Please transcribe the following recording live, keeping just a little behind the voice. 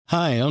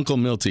Hi, Uncle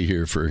Milty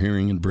here for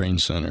Hearing and Brain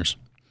Centers.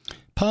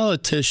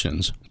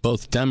 Politicians,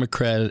 both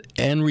Democrat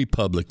and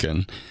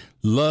Republican,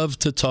 love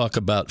to talk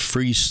about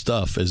free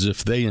stuff as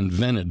if they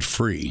invented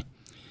free.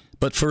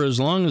 But for as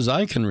long as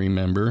I can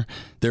remember,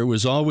 there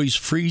was always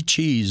free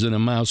cheese in a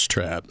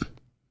mousetrap.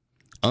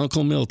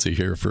 Uncle Milty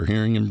here for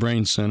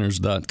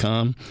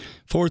hearingandbraincenters.com,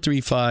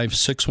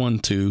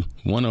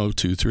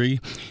 435-612-1023,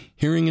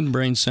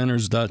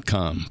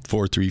 hearingandbraincenters.com,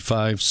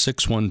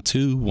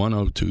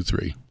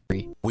 435-612-1023.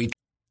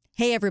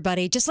 Hey,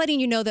 everybody. Just letting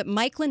you know that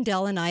Mike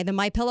Lindell and I, the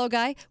MyPillow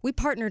guy, we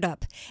partnered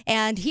up.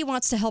 And he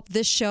wants to help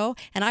this show,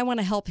 and I want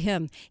to help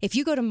him. If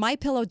you go to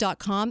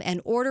MyPillow.com and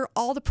order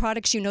all the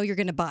products you know you're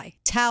going to buy,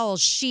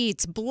 towels,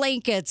 sheets,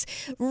 blankets,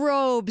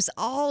 robes,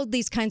 all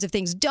these kinds of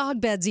things,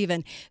 dog beds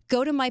even,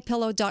 go to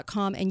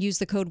MyPillow.com and use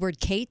the code word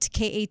KATE,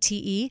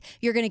 K-A-T-E.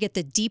 You're going to get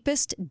the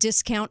deepest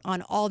discount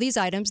on all these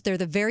items. They're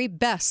the very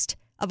best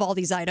of all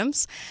these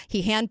items.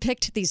 He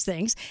handpicked these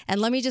things. And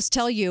let me just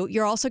tell you,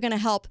 you're also going to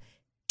help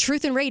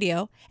Truth and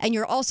Radio, and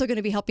you're also going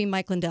to be helping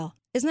Mike Lindell.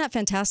 Isn't that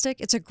fantastic?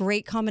 It's a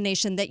great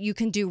combination that you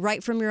can do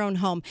right from your own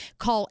home.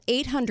 Call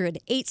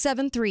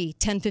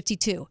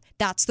 800-873-1052.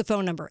 That's the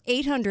phone number,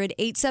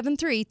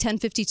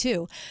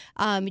 800-873-1052.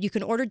 You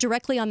can order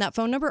directly on that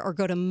phone number or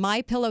go to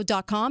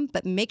mypillow.com,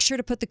 but make sure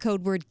to put the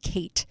code word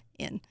KATE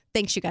in.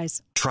 Thanks, you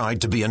guys. Tried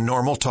to be a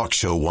normal talk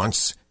show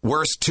once.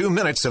 Worst 2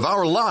 minutes of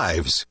our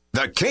lives.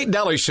 The Kate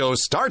Dalley Show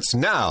starts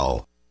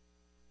now.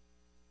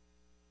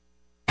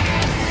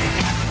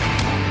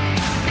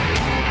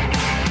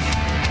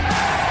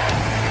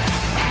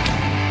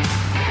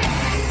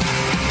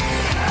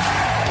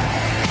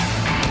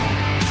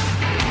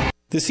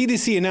 The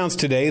CDC announced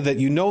today that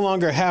you no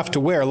longer have to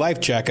wear a life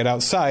jacket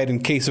outside in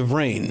case of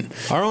rain.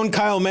 Our own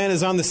Kyle Mann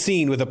is on the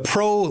scene with a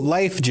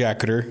pro-life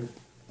jacketer.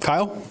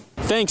 Kyle?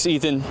 Thanks,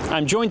 Ethan.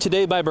 I'm joined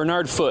today by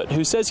Bernard Foote,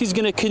 who says he's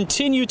going to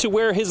continue to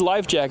wear his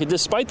life jacket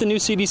despite the new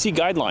CDC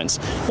guidelines.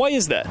 Why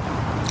is that?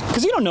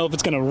 Because you don't know if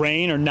it's going to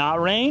rain or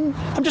not rain.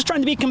 I'm just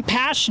trying to be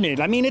compassionate.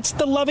 I mean, it's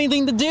the loving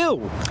thing to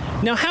do.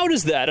 Now, how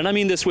does that, and I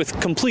mean this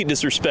with complete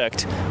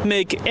disrespect,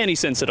 make any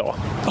sense at all?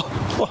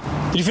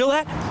 Oh, did you feel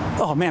that?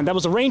 Oh, man, that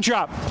was a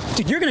raindrop.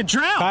 Dude, you're going to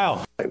drown.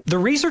 Kyle. The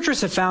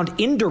researchers have found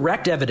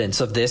indirect evidence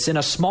of this in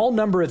a small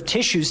number of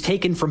tissues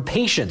taken from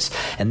patients,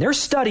 and their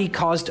study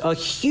caused a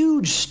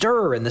huge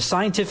stir in the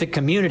scientific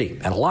community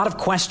and a lot of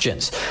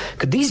questions.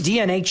 Could these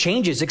DNA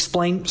changes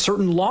explain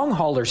certain long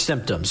hauler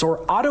symptoms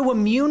or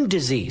autoimmune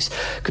disease?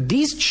 Could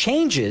these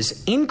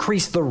changes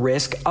increase the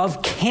risk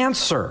of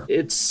cancer?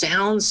 It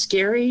sounds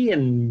scary,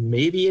 and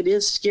maybe it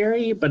is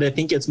scary, but I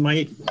think it's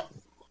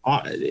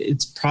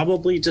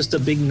probably just a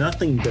big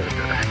nothing burger.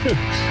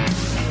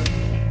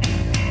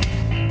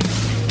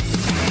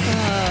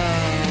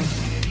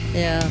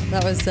 Yeah,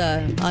 that was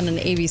on an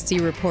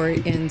ABC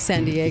report in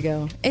San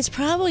Diego. It's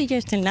probably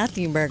just a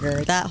nothing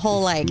burger. That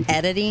whole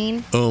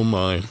editing. Oh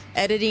my.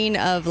 Editing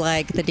of the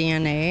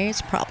DNA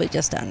is probably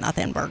just a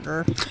nothing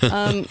burger.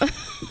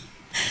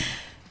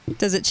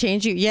 Does it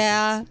change you?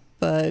 Yeah,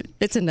 but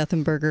it's a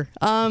nothing burger.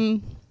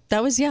 It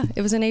was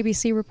an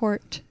ABC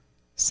report.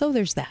 So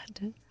there's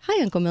that.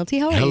 Hi, Uncle Milty.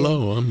 How are you?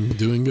 Hello, I'm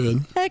doing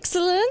good.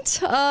 Excellent.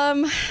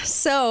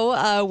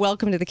 So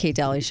welcome to the Kate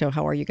Dalley Show.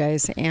 How are you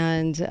guys?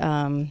 And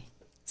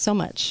so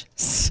much.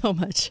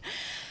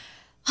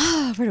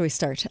 Where do we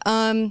start?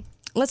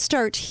 Let's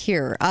start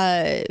here.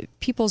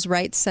 People's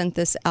Rights sent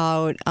this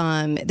out.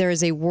 There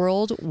is a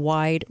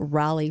worldwide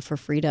rally for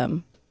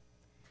freedom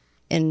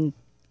in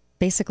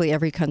basically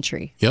every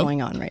country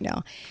going on right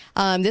now.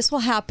 This will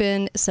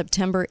happen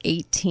September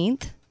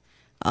 18th.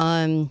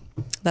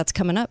 That's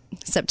coming up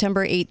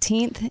September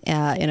 18th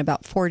in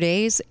about 4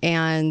 days,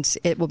 and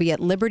it will be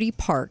at Liberty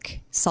Park,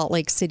 Salt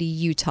Lake City,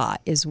 Utah,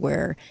 is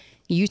where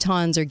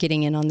Utahns are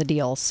getting in on the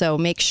deal. So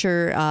make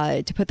sure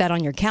to put that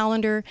on your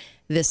calendar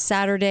this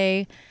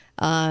Saturday.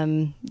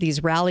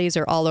 These rallies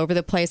are all over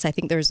the place. I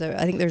think there's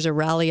a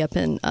rally up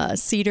in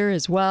Cedar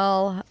as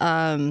well,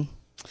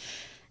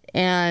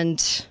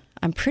 and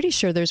I'm pretty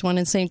sure there's one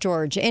in St.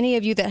 George. Any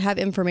of you that have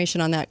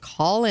information on that,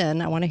 call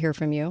in. I want to hear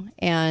from you.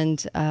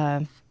 And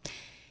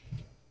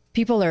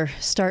people are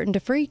starting to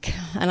freak,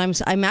 and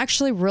I'm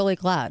actually really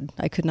glad.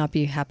 I could not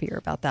be happier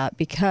about that,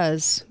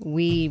 because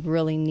we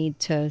really need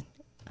to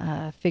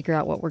figure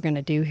out what we're going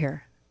to do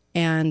here.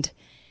 And,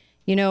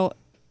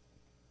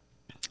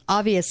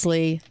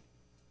 obviously,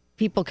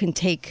 people can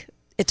take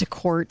it to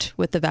court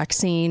with the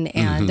vaccine,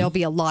 and there'll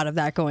be a lot of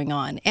that going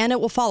on. And it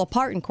will fall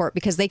apart in court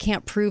because they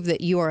can't prove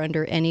that you are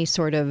under any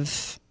kind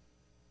of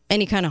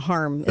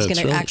harm is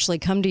going to actually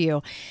come to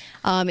you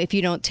if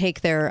you don't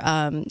take their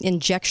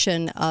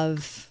injection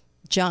of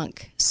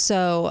junk,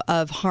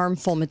 of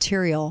harmful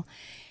material.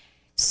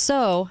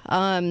 So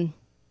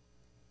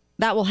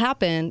that will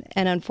happen.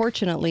 And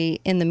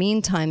unfortunately, in the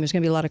meantime, there's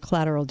going to be a lot of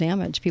collateral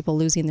damage, people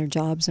losing their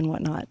jobs and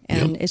whatnot.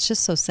 And it's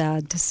just so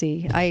sad to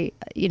see.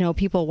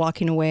 People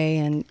walking away,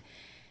 and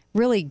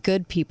really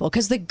good people,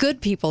 because the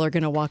good people are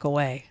going to walk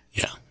away.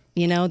 Yeah.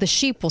 The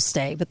sheep will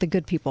stay, but the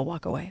good people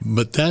walk away.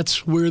 But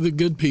that's where the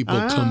good people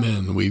come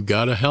in. We've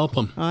got to help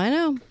them. I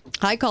know.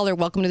 Hi, caller.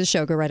 Welcome to the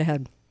show. Go right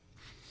ahead.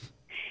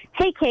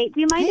 Hey, Kate. Do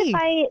you mind if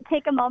I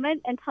take a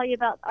moment and tell you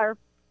about our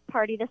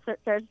party this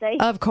Thursday?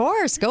 Of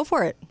course. Go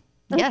for it.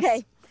 Yes.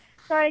 Okay.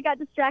 Sorry, I got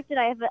distracted.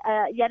 I have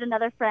yet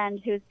another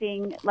friend who's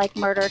being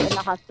murdered in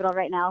the hospital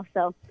right now.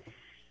 So,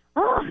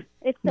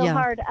 it's so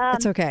hard.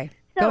 It's okay.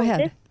 So Go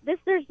ahead. This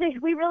Thursday,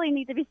 we really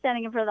need to be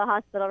standing in front of the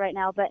hospital right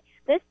now. But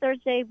this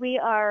Thursday, we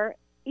are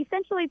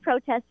essentially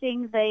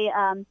protesting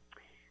the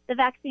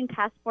vaccine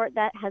passport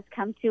that has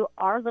come to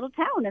our little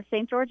town of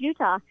St. George,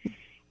 Utah.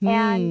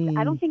 And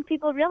I don't think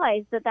people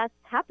realize that that's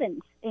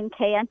happened in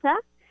Kayenta.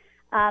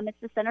 It's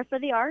the Center for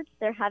the Arts.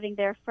 They're having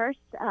their first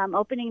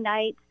opening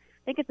night.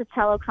 I think it's a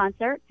cello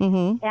concert.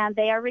 And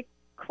they are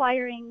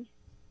requiring,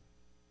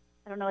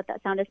 I don't know what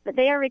that sound is, but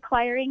they are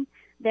requiring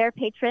their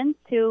patrons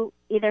to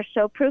either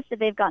show proof that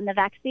they've gotten the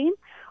vaccine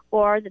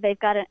or that they've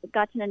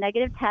gotten a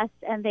negative test,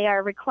 and they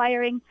are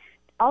requiring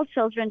all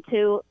children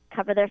to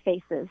cover their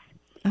faces.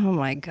 Oh,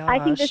 my gosh.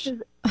 I think this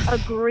is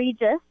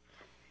egregious.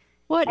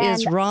 What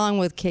is wrong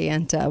with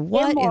Kayenta?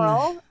 What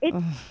immoral.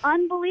 It's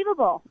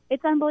unbelievable.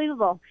 It's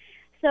unbelievable.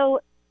 So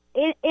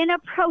in a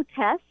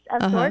protest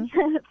of sorts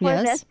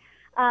for this,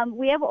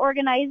 we have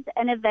organized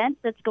an event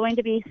that's going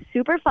to be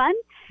super fun,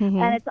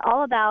 and it's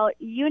all about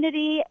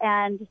unity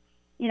and,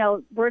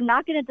 we're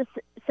not going to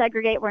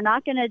segregate. We're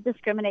not going to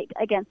discriminate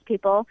against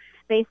people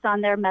based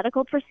on their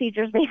medical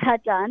procedures they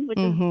had done, which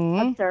is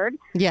absurd.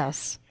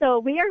 Yes. So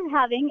we are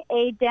having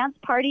a dance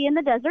party in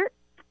the desert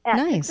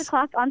at 6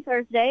 o'clock on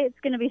Thursday. It's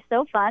going to be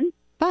so fun.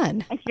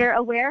 If you're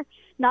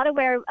not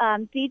aware,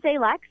 DJ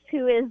Lex,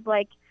 who is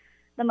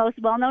the most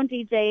well-known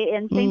DJ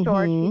in St.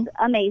 George, he's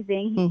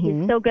amazing.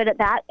 He's so good at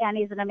that, and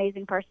he's an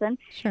amazing person.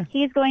 Sure.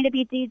 He's going to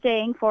be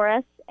DJing for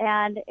us,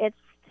 and it's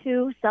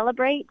to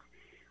celebrate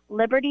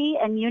liberty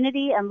and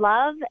unity and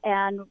love,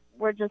 and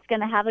we're just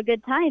going to have a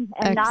good time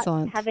and not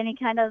have any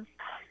kind of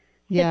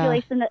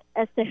stipulation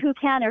as to who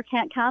can or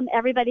can't come.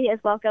 Everybody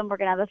is welcome. We're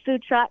going to have a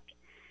food truck.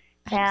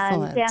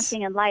 And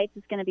dancing and lights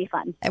is going to be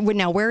fun.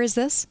 Now, where is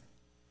this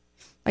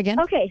again?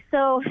 Okay,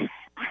 so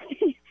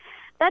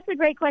that's a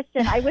great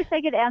question. I wish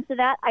I could answer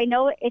that. I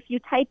know if you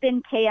type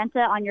in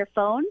Kayenta on your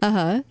phone,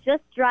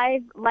 just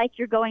drive like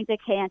you're going to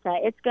Kayenta.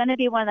 It's going to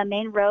be one of the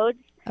main roads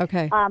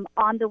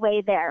on the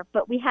way there.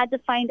 But we had to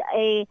find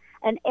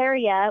an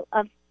area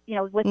of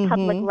with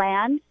public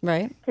land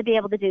to be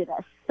able to do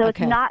this. So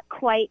it's not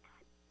quite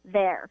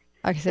there.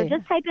 So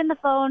just type in the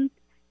phone,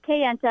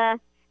 Kayenta.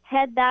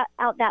 Head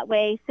out that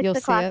way, 6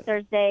 o'clock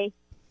Thursday.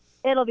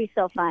 It'll be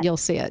so fun. You'll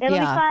see it. It'll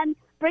be fun.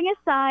 Bring a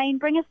sign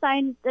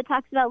that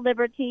talks about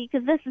liberty,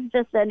 because this is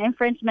just an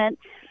infringement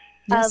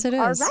of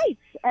our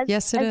rights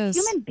as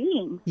human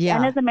beings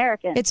and as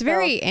Americans. It's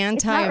very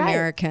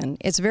anti-American.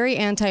 It's very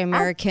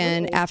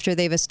anti-American after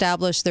they've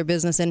established their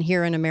business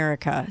here in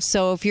America.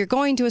 So if you're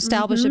going to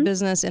establish a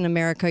business in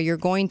America, you're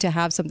going to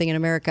have something in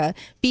America,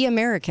 be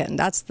American.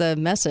 That's the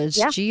message.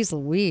 Yeah. Jeez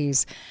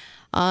Louise.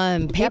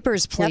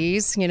 Papers,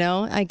 please.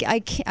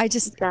 I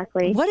just,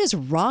 what is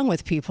wrong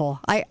with people?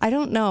 I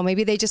don't know.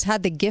 Maybe they just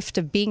had the gift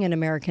of being an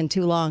American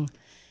too long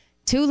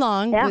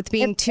with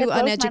being too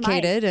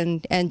uneducated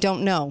and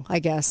don't know, I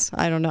guess.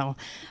 I don't know.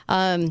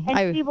 And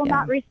she will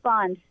not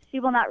respond.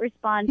 She will not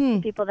respond to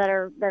people that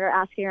are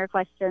asking her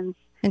questions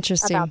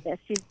about this.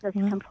 She's just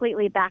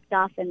completely backed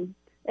off and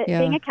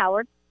being a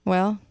coward.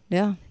 Well,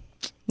 yeah.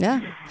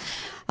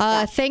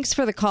 Thanks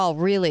for the call,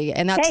 really.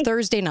 And that's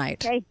Thursday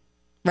night.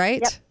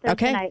 Right? Yep,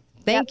 Thursday night.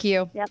 Thank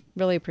you. Yep.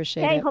 Really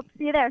appreciate it. Hope to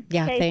see you there.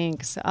 Yeah,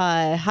 thanks.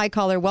 Hi,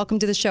 caller. Welcome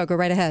to the show. Go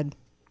right ahead.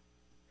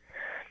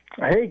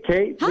 Hey,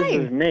 Kate. Hi.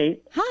 This is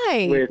Nate.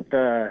 Hi. With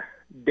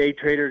Day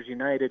Traders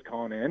United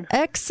calling in.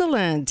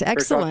 Excellent.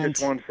 First off, I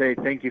just want to say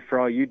thank you for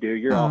all you do.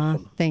 You're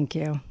awesome. Thank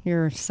you.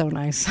 You're so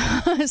nice.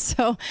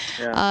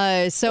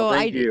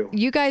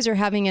 You guys are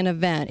having an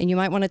event, and you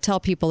might want to tell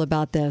people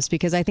about this,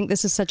 because I think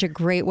this is such a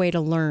great way to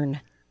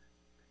learn.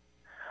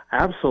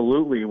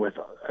 Absolutely.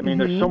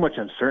 There's so much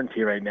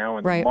uncertainty right now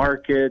in the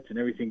markets and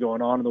everything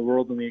going on in the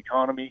world and the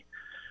economy.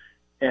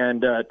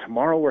 And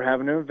tomorrow we're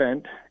having an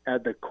event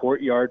at the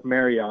Courtyard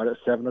Marriott at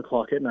 7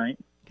 o'clock at night.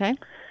 Okay.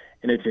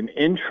 And it's an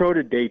intro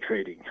to day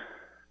trading.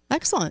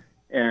 Excellent.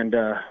 And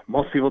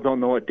most people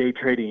don't know what day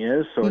trading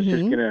is, so it's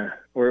just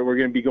we're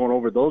going to be going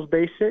over those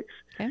basics,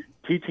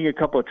 teaching a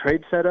couple of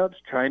trade setups,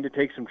 trying to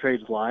take some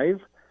trades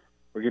live.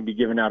 We're going to be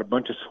giving out a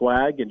bunch of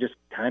swag and just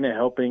kind of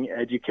helping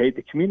educate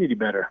the community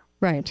better.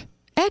 Right.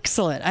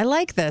 Excellent. I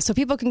like this. So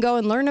people can go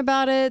and learn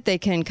about it. They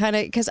can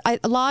because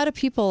a lot of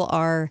people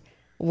are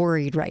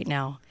worried right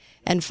now.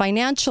 And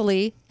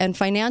financially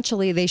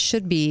they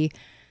should be,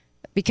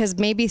 because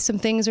maybe some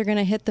things are going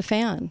to hit the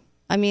fan.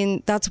 I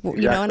mean, that's,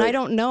 and I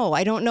don't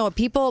know.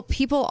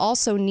 People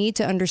also need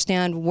to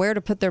understand where to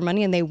put their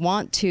money, and they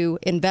want to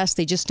invest.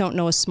 They just don't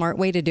know a smart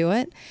way to do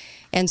it.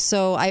 And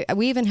so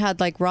we even had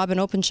like Robin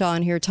Openshaw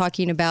on here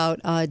talking about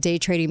day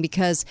trading,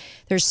 because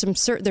there's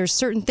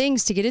certain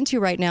things to get into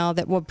right now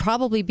that will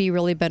probably be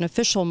really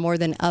beneficial more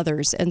than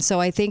others. And so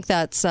I think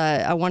that's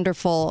a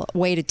wonderful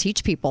way to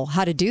teach people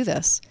how to do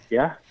this.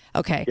 Yeah.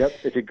 Okay. Yep.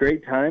 It's a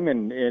great time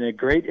and a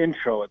great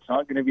intro. It's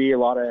not going to be a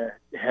lot of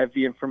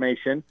heavy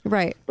information.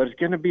 Right. But it's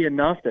going to be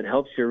enough that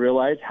helps you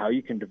realize how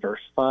you can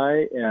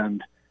diversify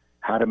and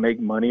how to make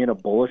money in a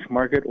bullish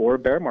market or a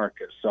bear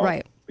market. So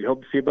right. We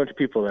hope to see a bunch of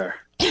people there.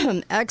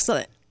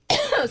 Excellent.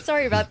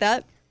 Sorry about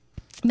that.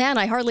 Man,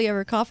 I hardly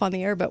ever cough on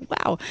the air, but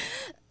wow.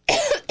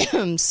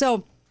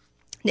 So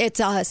it's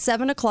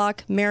 7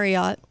 o'clock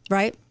Marriott,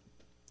 right?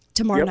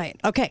 Tomorrow night.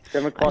 Okay.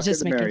 7 o'clock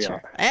just at the making Marriott.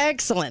 sure.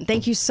 Excellent.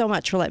 Thank you so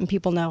much for letting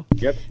people know.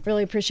 Yep.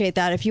 Really appreciate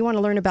that. If you want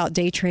to learn about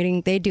day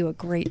trading, they do a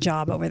great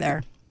job over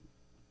there.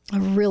 A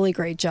really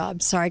great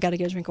job. Sorry, I got to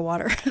get a drink of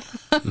water.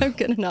 I'm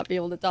going to not be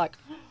able to talk.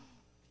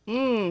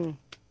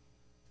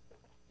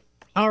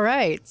 All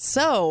right.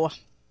 So,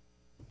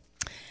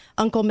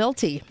 Uncle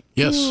Milty.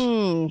 Yes.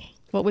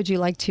 What would you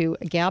like to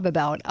gab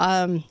about?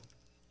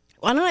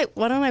 Why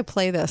don't I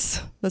play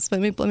this? Let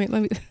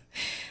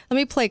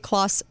me play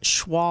Klaus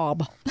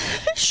Schwab.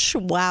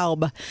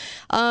 Schwab.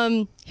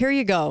 Here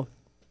you go.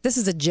 This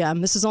is a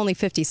gem. This is only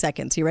 50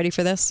 seconds. You ready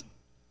for this?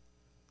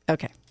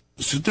 Okay.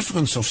 The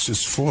difference of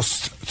this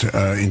fourth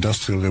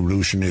industrial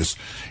revolution is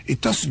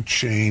it doesn't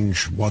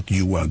change what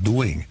you are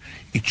doing.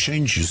 It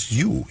changes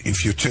you.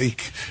 If you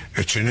take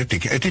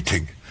genetic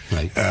editing,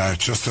 right.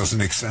 Just as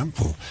an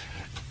example,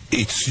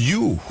 it's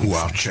you who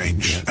are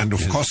changed. And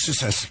of course,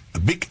 this has a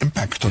big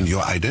impact on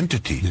your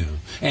identity. Yeah.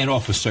 And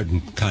offers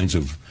certain kinds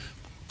of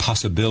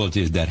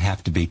possibilities that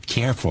have to be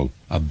careful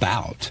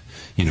about.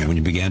 You know, when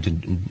you began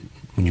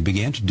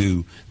to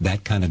do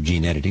that kind of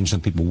gene editing,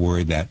 some people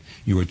worry that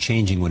you are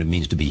changing what it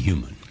means to be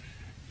human.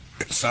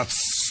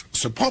 That's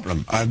the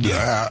problem. And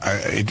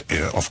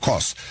of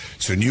course,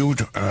 the new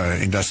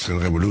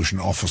industrial revolution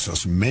offers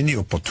us many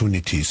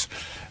opportunities,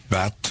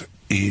 but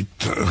it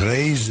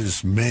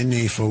raises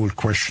manifold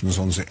questions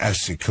on the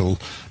ethical,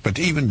 but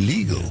even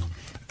legal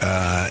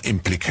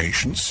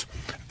implications.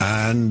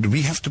 And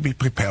we have to be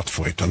prepared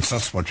for it. And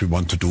that's what we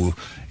want to do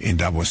in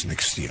Davos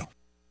next year.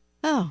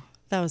 Oh,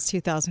 that was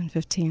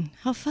 2015.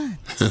 How fun.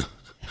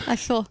 I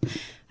feel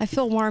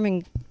warm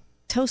and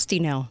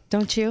toasty now,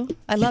 don't you?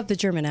 I love the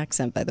German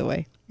accent, by the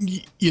way.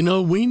 You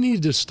know, we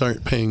need to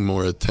start paying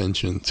more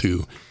attention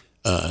to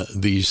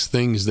these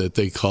things that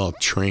they call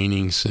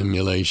training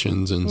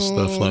simulations and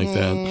stuff like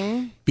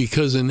that,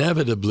 because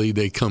inevitably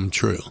they come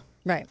true.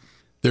 Right.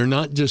 They're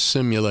not just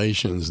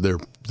simulations. They're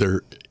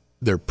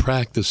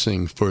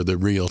practicing for the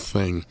real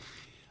thing.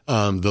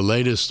 The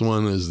latest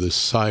one is the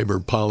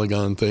cyber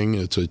polygon thing.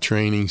 It's a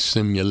training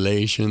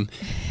simulation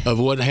of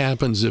what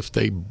happens if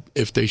they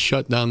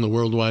shut down the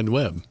World Wide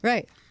Web.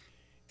 Right.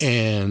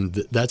 And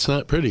that's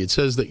not pretty. It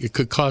says that it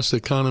could cost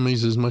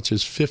economies as much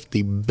as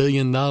 $50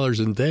 billion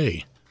a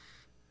day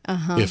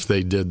if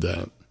they did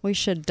that. We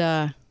should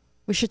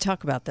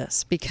talk about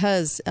this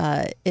because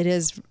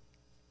it's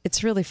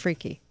really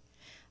freaky.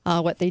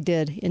 What they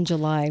did in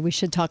July. We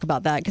should talk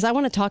about that because I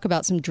want to talk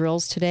about some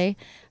drills today.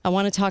 I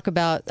want to talk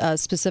about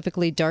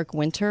specifically dark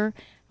winter.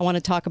 I want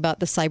to talk about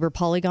the cyber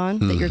polygon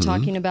that you're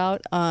talking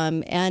about.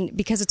 And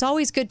because it's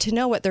always good to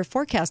know what they're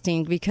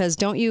forecasting, because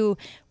don't you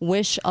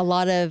wish a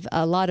lot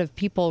of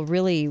people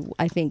really,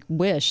 I think,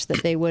 wish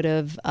that they would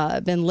have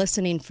been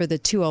listening for the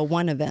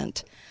 201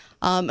 event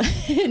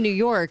in New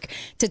York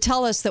to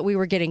tell us that we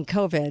were getting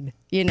COVID,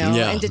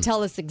 and to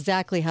tell us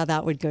exactly how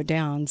that would go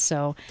down.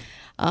 So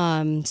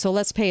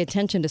let's pay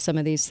attention to some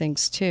of these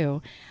things,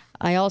 too.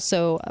 I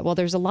also,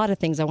 there's a lot of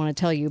things I want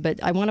to tell you,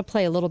 but I want to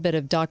play a little bit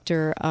of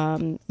Dr.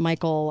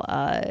 Michael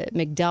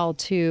McDowell,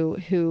 too,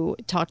 who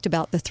talked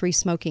about the 3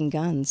 smoking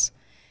guns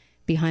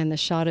behind the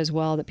shot as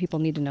well that people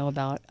need to know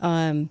about.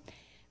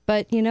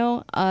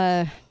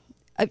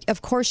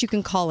 Of course, you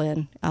can call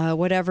in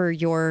whatever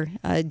you're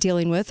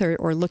dealing with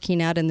or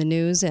looking at in the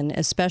news, and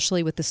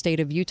especially with the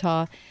state of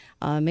Utah.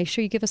 Make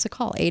sure you give us a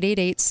call,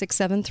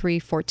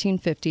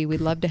 888-673-1450.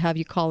 We'd love to have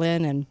you call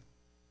in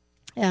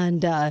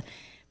and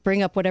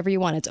bring up whatever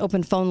you want. It's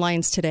open phone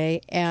lines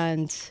today,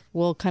 and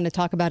we'll kind of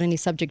talk about any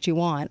subject you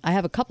want. I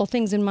have a couple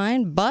things in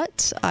mind,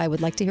 but I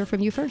would like to hear from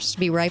you first.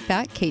 Be right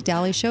back. Kate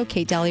Dalley Show,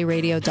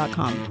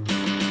 KateDalleyRadio.com.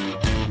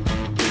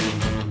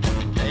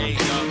 There you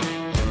go.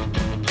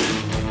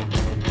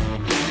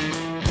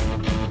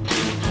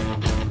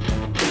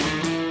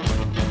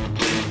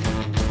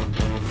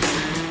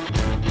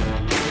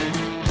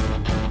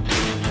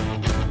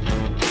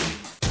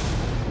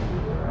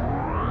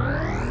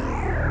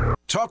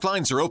 Talk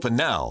lines are open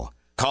now.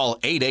 Call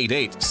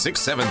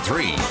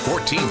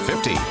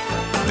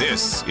 888-673-1450.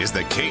 This is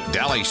the Kate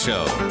Dalley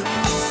Show.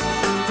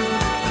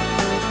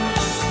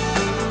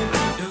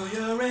 Do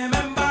you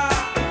remember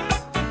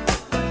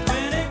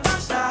when it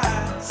was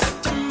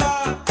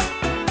September?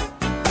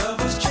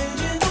 Love was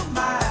changing the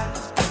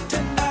minds,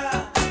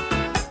 tender,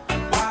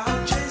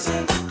 while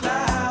chasing the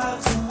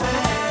clouds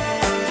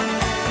away.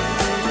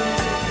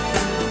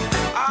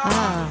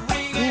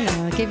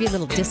 Give you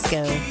little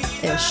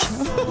disco-ish.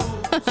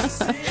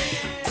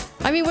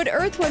 I mean, would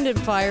Earth, Wind, and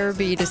Fire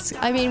be...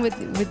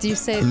 would you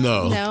say...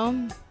 No.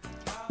 No?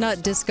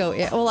 Not disco.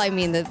 Well, I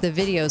mean, the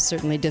video is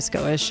certainly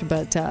disco-ish,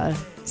 but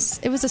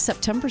it was a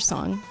September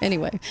song.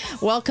 Anyway,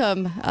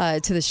 welcome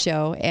to the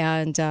show,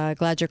 and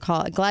glad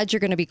you're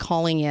going to be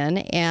calling in,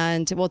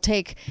 and we'll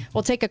take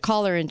a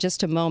caller in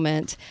just a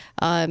moment.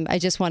 I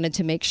just wanted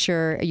to make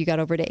sure you got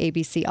over to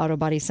ABC Auto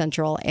Body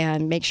Central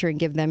and make sure and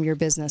give them your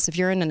business. If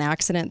you're in an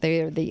accident,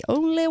 they're the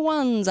only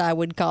ones I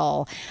would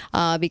call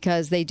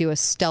because they do a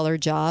stellar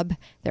job.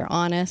 They're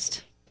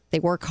honest. They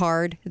work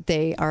hard.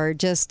 They are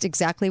just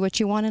exactly what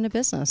you want in a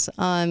business.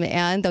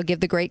 And they'll give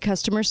the great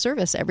customer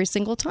service every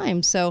single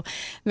time. So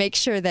make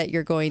sure that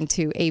you're going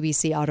to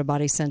ABC Auto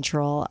Body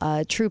Central.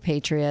 True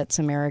patriots,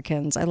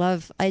 Americans.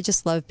 I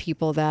just love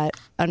people that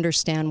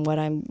understand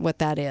what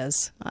that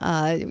is.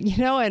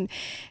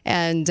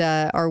 And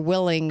are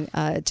willing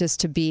just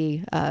to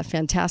be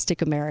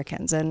fantastic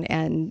Americans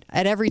and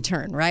at every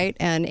turn, right?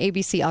 And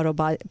ABC Auto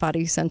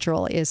Body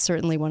Central is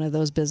certainly one of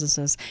those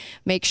businesses.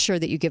 Make sure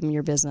that you give them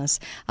your business.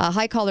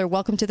 Hi, caller.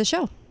 Welcome to the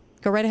show.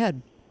 Go right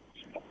ahead.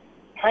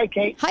 Hi,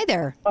 Kate. Hi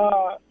there.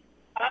 I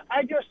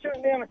just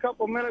tuned in a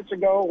couple of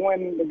ago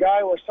when the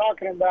guy was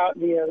talking about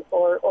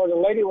or the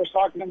lady was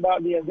talking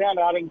about the event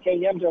out in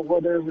Cayenta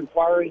where they're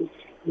requiring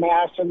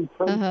masks and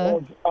proof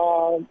of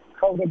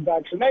COVID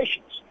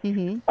vaccinations.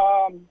 Mm-hmm.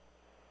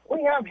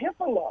 We have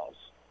HIPAA laws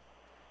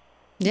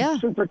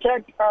to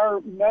protect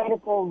our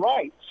medical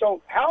rights.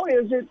 So how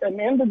is it an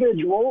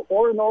individual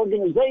or an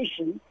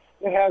organization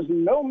that has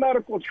no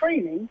medical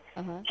training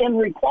can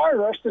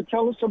require us to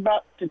tell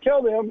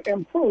them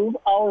improve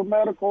our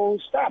medical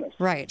status?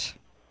 Right.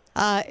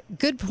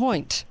 Good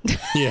point.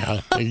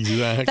 Yeah,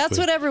 exactly. That's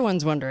what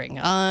everyone's wondering.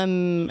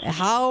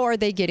 How are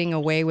they getting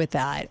away with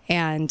that?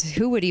 And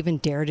who would even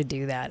dare to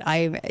do that?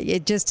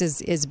 It just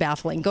is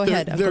baffling. Go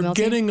ahead, Uncle They're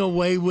Milty. getting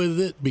away with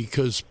it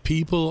because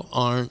people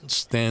aren't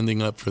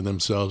standing up for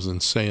themselves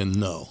and saying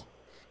no.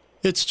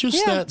 It's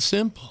just that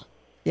simple.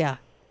 Yeah.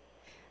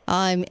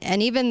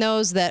 And even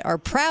those that are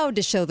proud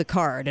to show the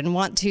card and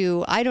want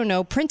to,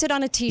 print it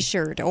on a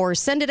T-shirt or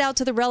send it out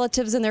to the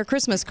relatives in their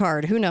Christmas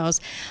card, who knows?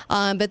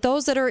 But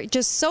those that are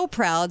just so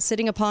proud,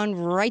 sitting upon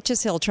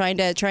Righteous Hill, trying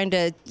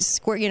to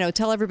square,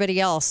 tell everybody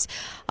else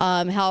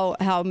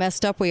how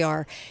messed up we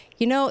are.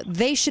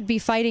 They should be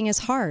fighting as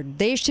hard.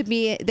 They should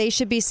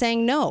be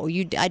saying no.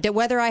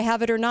 Whether I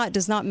have it or not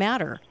does not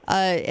matter.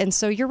 And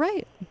so you're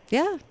right.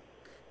 Yeah.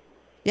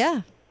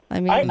 Yeah.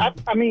 I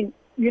mean.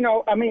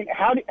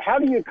 How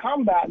do you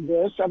combat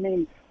this? I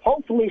mean,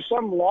 hopefully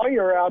some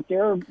lawyer out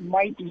there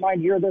might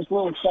hear this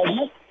little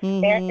segment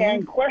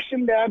and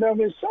question that of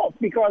itself,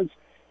 because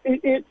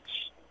it's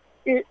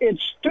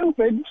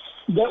stupid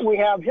that we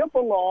have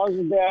HIPAA laws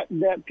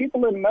that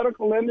people in the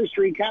medical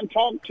industry can't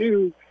talk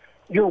to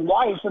your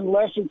wife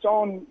unless it's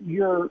on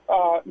your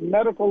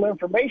medical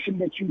information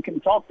that you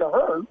can talk to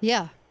her.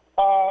 Yeah.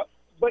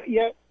 But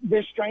yet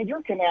this stranger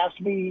can ask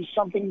me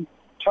something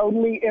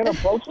totally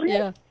inappropriate.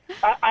 Yeah.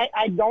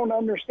 I don't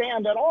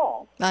understand at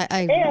all. By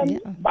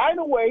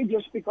the way,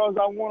 just because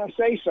I want to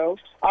say so,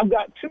 I've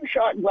got 2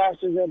 shot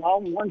glasses at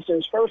home. One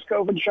says first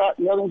COVID shot,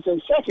 the other one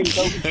says second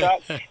COVID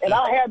shot, and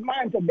I had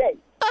mine today.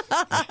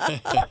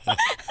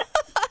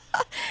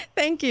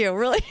 Thank you.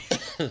 Really.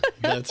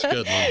 That's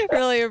good, man.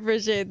 Really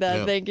appreciate that.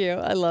 Yeah. Thank you.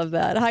 I love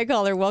that. Hi,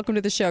 caller. Welcome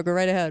to the show. Go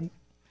right ahead.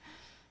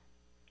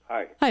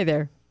 Hi. Hi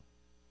there.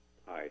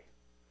 Hi.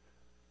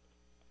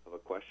 Have a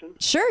question?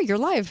 Sure. You're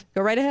live.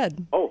 Go right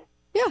ahead. Oh.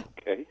 Yeah.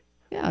 Okay.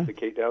 Yeah. The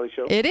Kate Dalley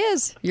Show? It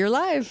is. You're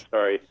live.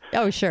 Sorry.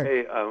 Oh, sure.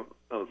 Hey, I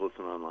was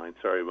listening online.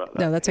 Sorry about that.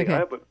 No, that's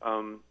okay.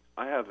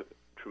 I have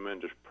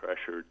tremendous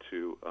pressure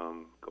to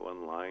go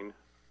online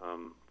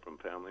from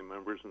family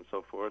members and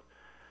so forth,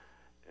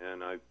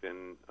 and I've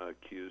been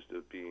accused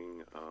of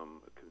being a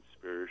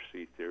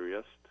conspiracy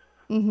theorist,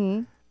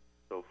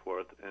 so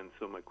forth. And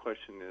so my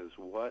question is,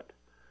 what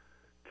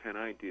can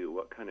I do?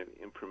 What kind of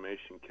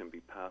information can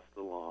be passed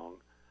along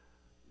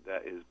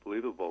that is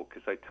believable?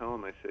 Because I tell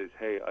them, I say,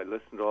 hey, I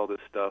listen to all this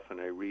stuff and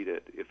I read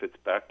it. If it's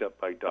backed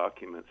up by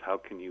documents, how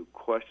can you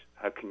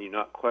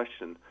not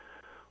question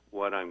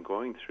what I'm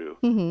going through?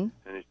 And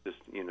it's just,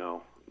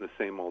 the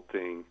same old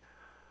thing.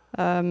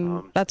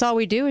 That's all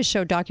we do is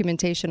show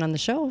documentation on the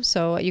show.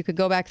 So you could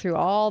go back through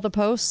all the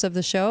posts of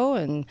the show,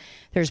 and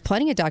there's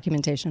plenty of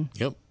documentation.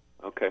 Yep.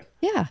 Okay.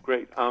 Yeah.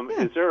 Great.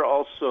 Is there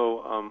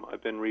also,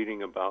 I've been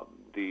reading about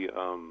the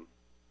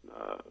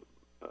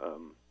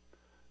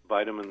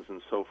vitamins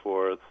and so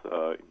forth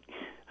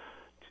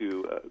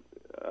to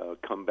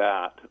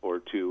combat or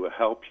to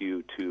help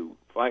you to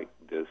fight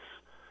this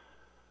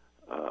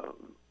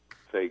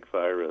fake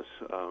virus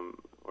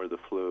or the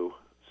flu.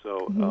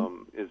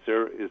 So is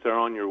there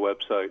on your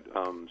website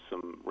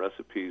some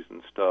recipes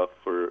and stuff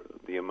for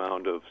the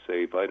amount of,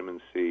 say,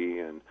 vitamin C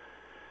and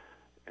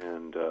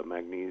and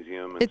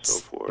magnesium and so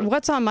forth.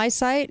 What's on my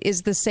site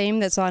is the same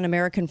that's on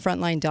American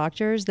Frontline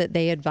Doctors that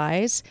they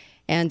advise.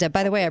 And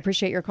by the way, I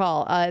appreciate your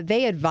call.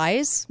 They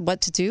advise what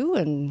to do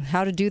and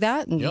how to do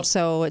that. And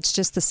so it's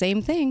just the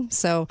same thing.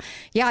 So,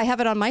 yeah, I have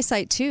it on my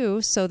site,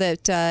 too, so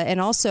that and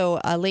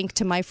also a link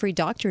to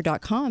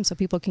myfreedoctor.com so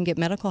people can get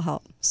medical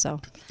help.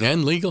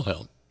 And legal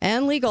help.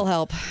 And legal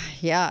help,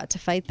 yeah, to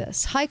fight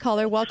this. Hi,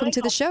 caller. Welcome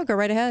to the show. Go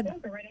right ahead.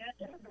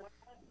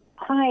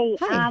 Hi.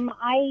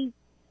 I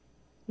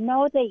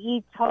know that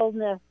you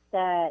told us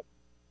that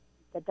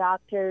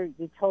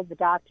you told the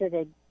doctor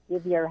to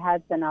give your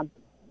husband a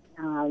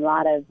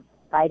lot of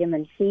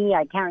vitamin C.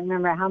 I can't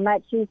remember how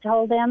much you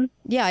told him.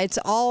 Yeah, it's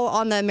all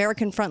on the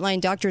American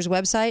Frontline Doctors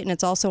website, and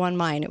it's also on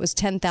mine. It was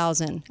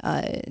 10,000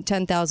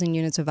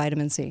 units of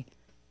vitamin C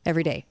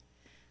every day.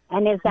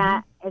 And is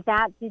that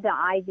through the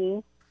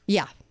IV?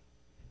 Yeah.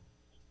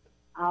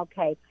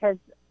 Okay, because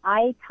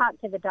I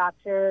talked to the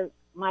doctor.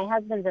 My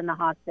husband's in the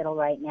hospital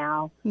right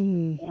now,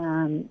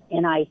 in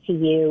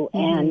ICU,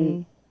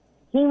 and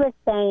he was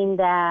saying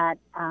that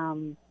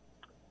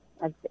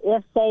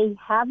if they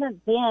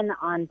haven't been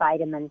on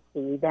vitamin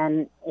C,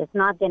 then it's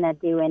not going to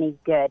do any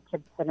good to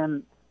put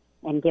them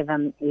and give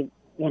them,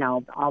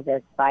 all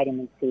this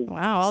vitamin C.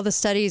 Wow, all the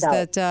studies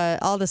that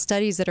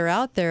are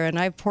out there, and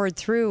I've poured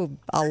through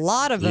a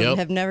lot of them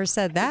have never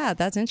said that.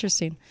 That's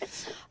interesting.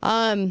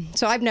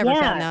 So I've never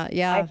found that.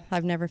 Yeah,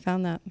 I've never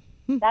found that.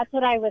 That's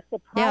what I was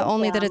surprised. Yeah,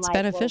 only at. that I'm it's like,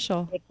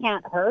 beneficial. Well, it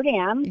can't hurt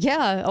him.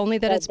 Yeah, only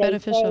that it's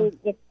beneficial.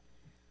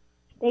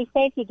 They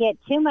say if you get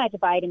too much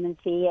vitamin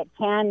C,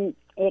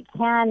 it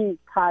can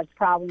cause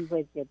problems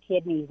with your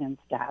kidneys and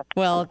stuff.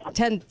 Well,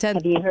 10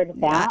 have you heard of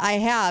that? I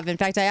have. In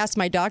fact, I asked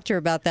my doctor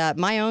about that.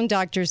 My own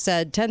doctor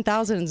said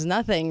 10,000 is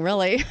nothing,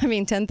 really. I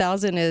mean,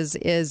 10,000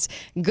 is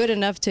good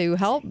enough to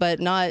help, but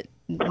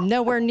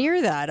nowhere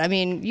near that. I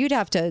mean, you'd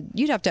have to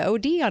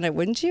OD on it,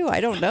 wouldn't you?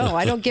 I don't know.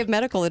 I don't give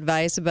medical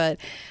advice, but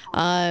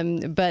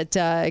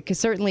could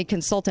certainly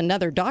consult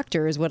another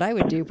doctor is what I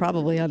would do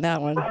probably on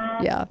that one.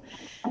 Yeah.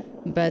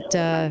 But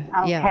okay.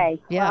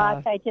 yeah.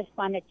 Well, I just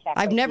want to check.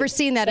 I've never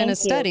seen that in a Thank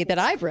study you. that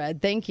I've read.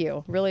 Thank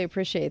you. Really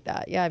appreciate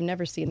that. Yeah, I've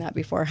never seen that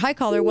before. Hi,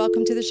 caller.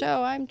 Welcome to the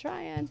show. I'm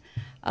trying.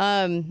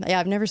 Yeah,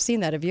 I've never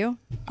seen that. Have you?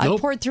 I've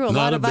poured through a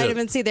lot of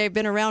vitamin C. They've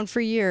been around for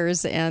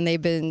years, and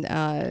they've been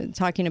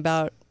talking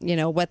about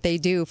what they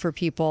do for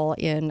people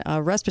in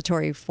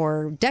respiratory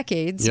for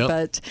decades.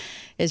 But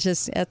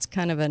it's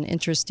kind of an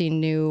interesting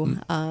new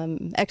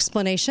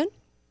explanation.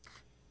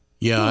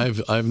 Yeah,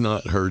 I've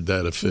not heard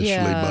that officially.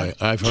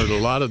 I've heard a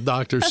lot of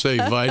doctors say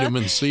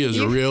vitamin C is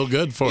real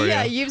good for you.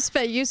 Yeah, you've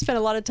spent a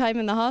lot of time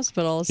in the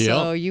hospital,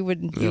 so you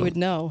would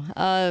know.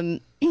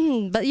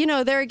 But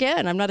there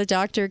again, I'm not a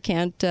doctor,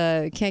 can't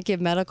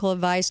give medical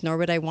advice, nor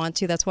would I want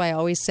to. That's why I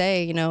always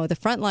say, the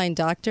frontline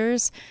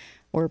doctors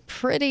were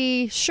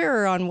pretty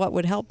sure on what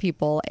would help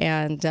people,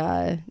 and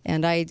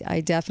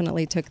I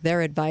definitely took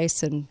their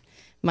advice, and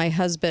my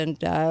husband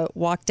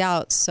walked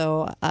out.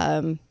 So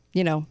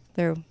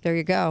there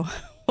you go.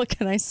 What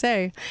can I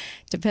say?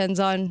 Depends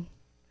on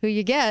who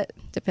you get.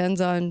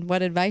 Depends on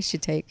what advice you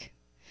take.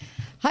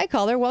 Hi,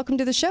 caller. Welcome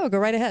to the show. Go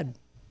right ahead.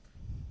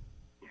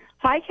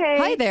 Hi, Kay.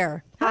 Hi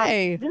there.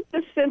 Hi. This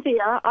is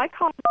Cynthia. I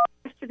called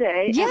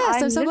yesterday. Yes,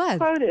 and I'm so glad.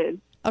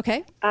 Misquoted.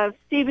 Okay.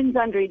 Stephen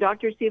Gundry,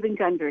 Dr. Stephen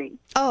Gundry.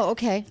 Oh,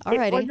 okay. All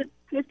righty. It wasn't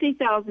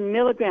 50,000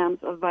 milligrams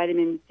of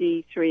vitamin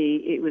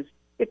D3. It was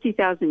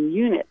 50,000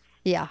 units.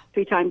 Yeah.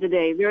 3 times a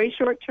day. Very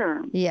short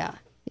term. Yeah.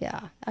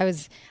 Yeah, I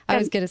was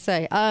going to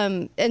say.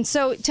 And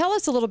so tell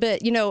us a little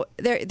bit,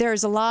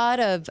 there's a lot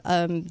of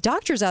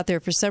doctors out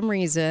there for some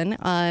reason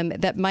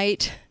that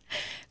might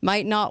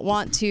not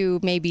want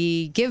to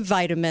maybe give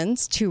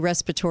vitamins to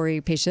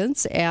respiratory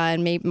patients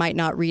and might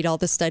not read all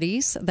the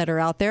studies that are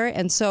out there.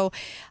 And so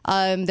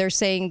they're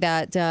saying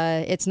that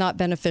it's not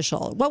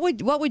beneficial. What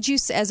would you,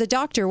 as a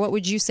doctor, what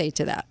would you say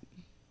to that?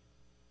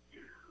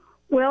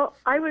 Well,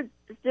 I would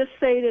just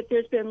say that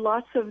there's been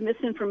lots of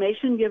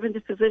misinformation given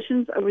to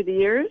physicians over the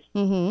years.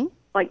 Mm-hmm.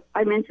 Like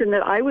I mentioned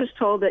that I was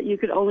told that you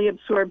could only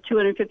absorb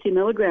 250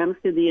 milligrams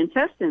through the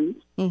intestines,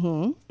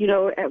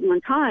 at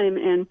one time,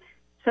 and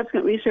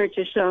subsequent research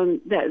has shown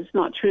that it's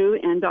not true.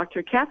 And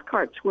Dr.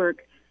 Cathcart's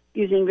work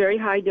using very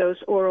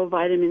high-dose oral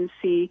vitamin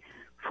C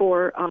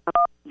for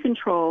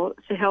control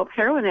to help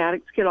heroin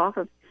addicts get off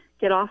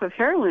of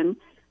heroin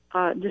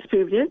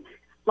disproved it.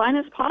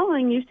 Linus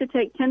Pauling used to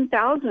take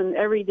 10,000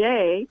 every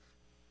day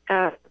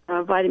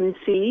vitamin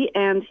C,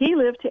 and he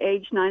lived to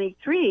age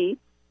 93,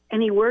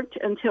 and he worked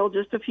until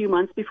just a few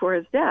months before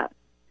his death.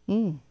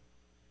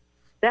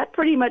 That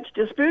pretty much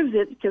disproves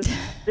it because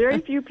very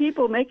few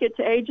people make it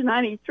to age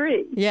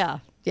 93. Yeah,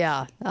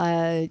 Yeah.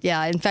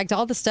 In fact,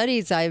 all the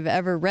studies I've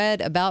ever read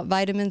about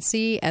vitamin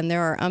C, and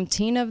there are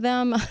umpteen of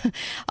them,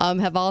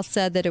 have all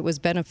said that it was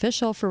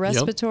beneficial for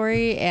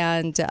respiratory,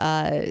 and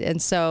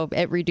so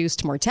it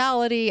reduced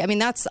mortality. I mean,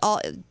 that's all.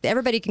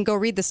 Everybody can go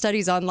read the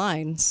studies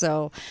online.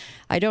 So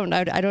I don't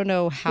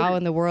know how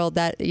in the world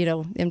that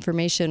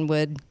information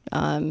would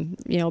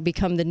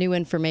become the new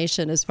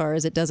information as far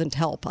as it doesn't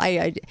help.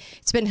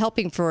 It's been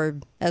helping for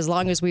as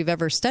long as we've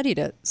ever studied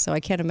it. So I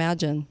can't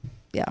imagine.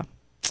 Yeah.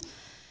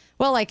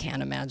 Well, I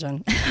can't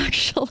imagine,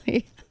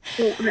 actually.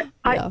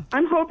 Well,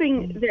 I'm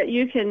hoping that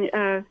you can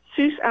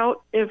suss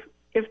out if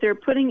they're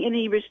putting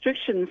any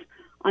restrictions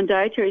on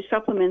dietary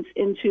supplements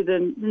into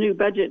the new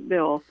budget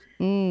bill.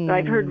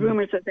 I've heard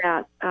rumors of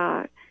that,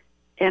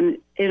 and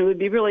it would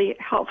be really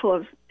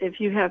helpful if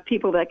you have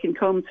people that can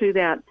comb through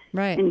that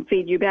and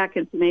feed you back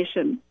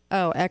information.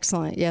 Oh,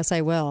 excellent. Yes,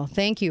 I will.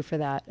 Thank you for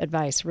that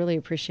advice. Really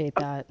appreciate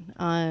that.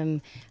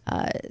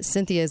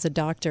 Cynthia is a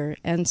doctor,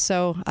 and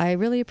so I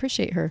really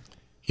appreciate her.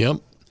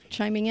 Yep.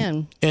 Chiming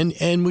in.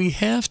 And we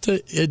have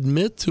to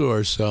admit to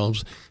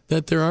ourselves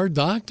that there are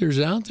doctors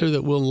out there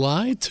that will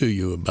lie to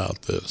you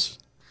about this.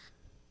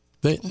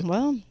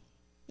 Well,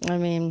 I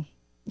mean,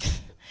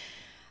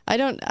 I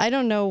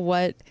don't know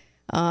what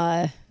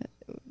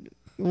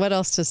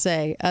else to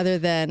say other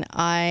than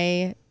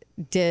I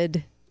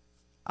did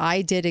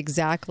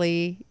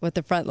exactly what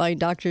the frontline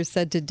doctors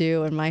said to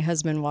do, and my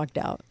husband walked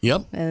out.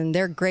 Yep. And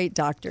they're great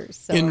doctors,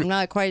 so I'm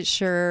not quite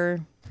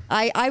sure.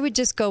 I would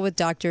just go with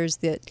doctors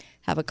that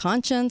have a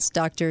conscience,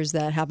 doctors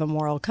that have a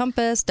moral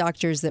compass,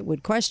 doctors that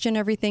would question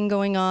everything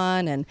going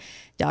on, and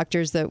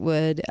doctors that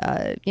would,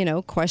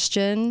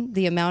 question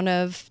the amount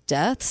of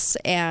deaths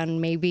and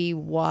maybe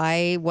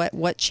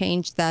what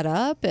changed that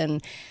up.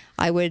 And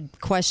I would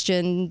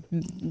question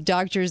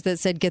doctors that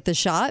said get the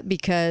shot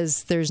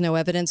because there's no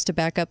evidence to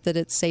back up that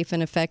it's safe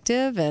and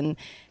effective. And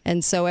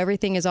so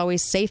everything is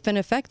always safe and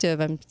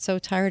effective. I'm so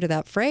tired of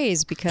that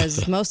phrase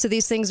because most of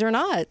these things are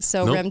not.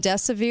 So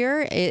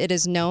remdesivir, it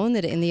is known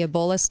that in the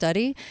Ebola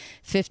study,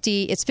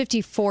 it's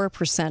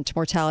 54%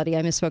 mortality.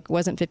 I misspoke. It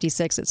wasn't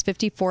 56. It's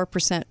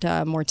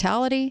 54%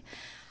 mortality.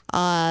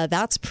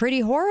 That's pretty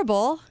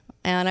horrible.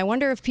 And I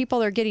wonder if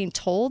people are getting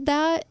told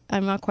that.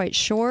 I'm not quite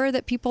sure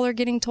that people are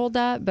getting told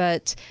that,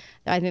 but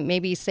I think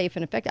maybe safe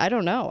and effective. I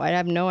don't know. I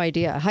have no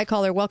idea. Hi,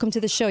 caller. Welcome to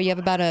the show. You have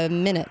about a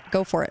minute.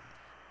 Go for it.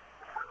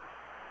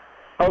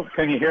 Oh,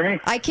 can you hear me?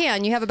 I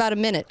can. You have about a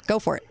minute. Go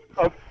for it.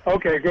 Oh,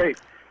 okay, great.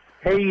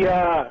 Hey,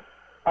 I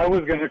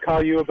was going to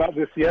call you about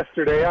this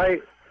yesterday.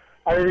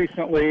 I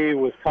recently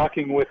was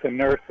talking with a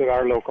nurse at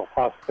our local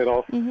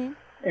hospital,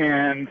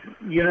 and,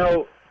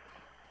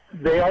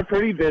 they are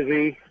pretty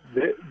busy.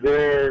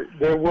 They're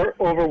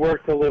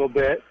overworked a little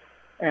bit,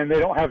 and they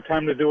don't have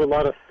time to do a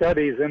lot of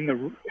studies. And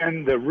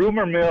the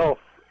rumor mill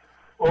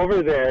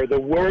over there, the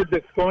word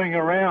that's going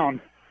around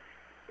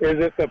is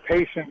that the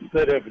patients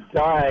that have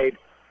died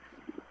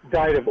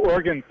of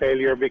organ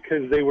failure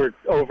because they were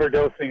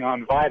overdosing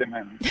on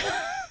vitamins.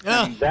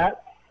 And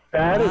that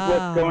is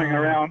what's going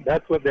around.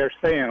 That's what they're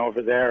saying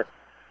over there.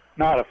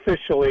 Not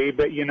officially,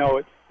 but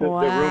it's the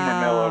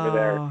rumor mill over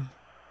there.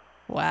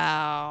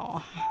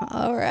 Wow.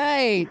 All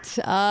right.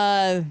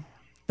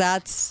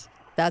 That's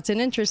an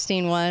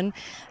interesting one.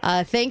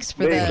 Thanks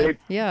for that.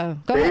 Yeah.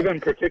 Go ahead. They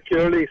even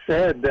particularly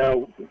said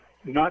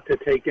not to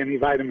take any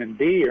vitamin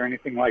D or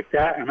anything like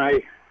that. And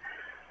I'm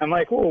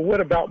like, well, what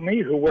about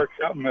me who works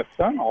out in the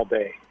sun all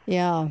day?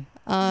 Yeah.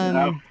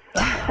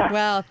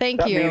 Well,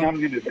 thank you. Mean I'm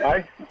going to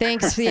die?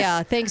 Thanks.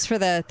 Yeah. Thanks for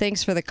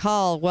the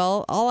call.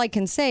 Well, all I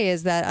can say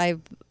is that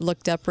I've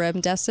looked up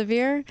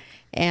remdesivir,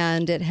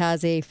 and it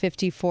has a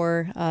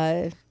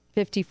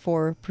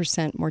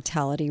 54%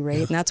 mortality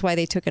rate, and that's why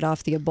they took it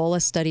off the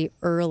Ebola study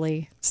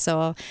early.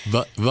 So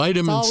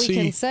vitamin that's all C, we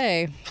can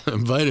say.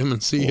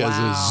 Vitamin C has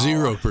a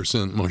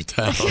 0%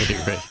 mortality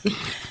rate.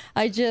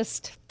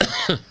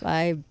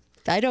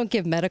 I don't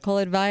give medical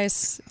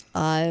advice,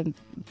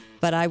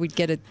 but I would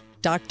get a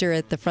doctor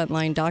at the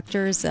Frontline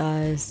Doctors.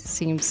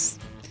 Seems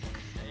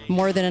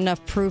more than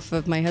enough proof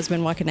of my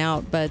husband walking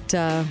out, but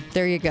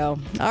there you go.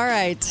 All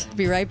right,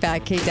 be right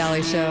back. Kate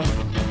Dalley Show.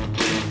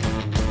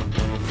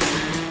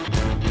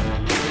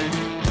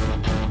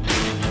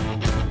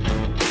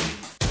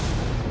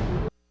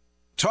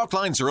 Talk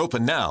lines are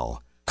open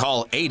now.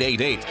 Call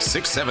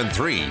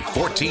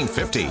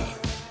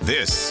 888-673-1450.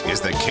 This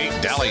is the Kate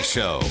Dalley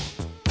Show.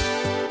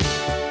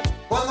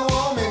 When the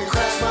wall made me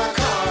crash my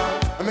car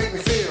and make me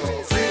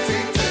feel free.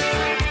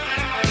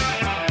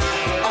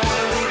 I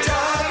wanna be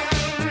done.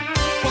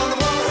 When the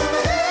wall hurt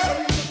my head.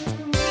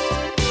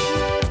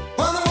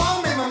 When the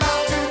wall made my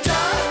mouth too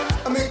dry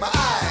and make my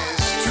eyes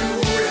too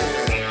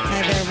red.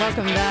 Hi there,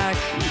 welcome back.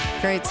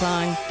 Great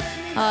song.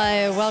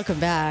 Welcome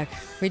back.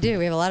 We do.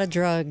 We have a lot of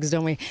drugs,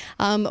 don't we?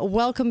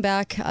 Welcome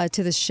back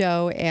to the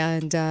show,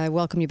 and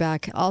welcome you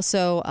back.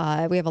 Also,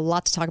 we have a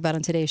lot to talk about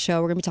on today's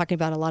show. We're going to be talking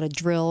about a lot of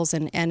drills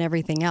and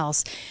everything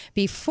else.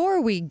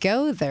 Before we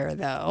go there,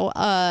 though,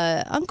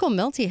 Uncle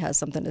Milty has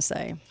something to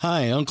say.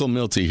 Hi, Uncle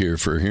Milty here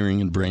for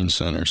Hearing and Brain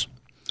Centers.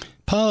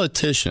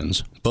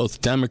 Politicians,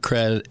 both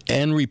Democrat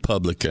and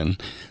Republican,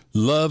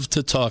 love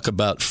to talk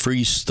about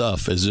free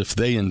stuff as if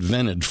they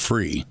invented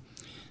free.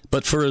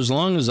 But for as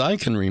long as I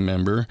can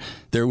remember,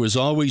 there was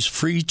always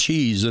free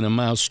cheese in a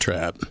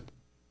mousetrap.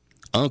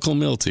 Uncle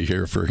Milty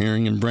here for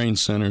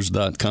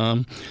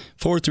hearingandbraincenters.com,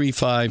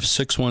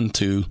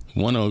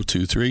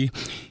 435-612-1023,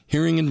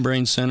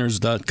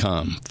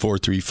 hearingandbraincenters.com,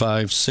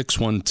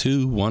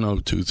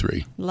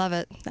 435-612-1023. Love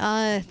it.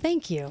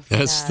 Thank you.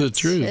 That's the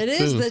truth. It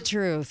is the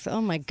truth.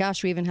 Oh my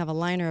gosh, we even have a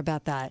liner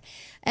about that.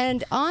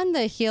 And on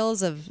the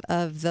heels of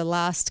the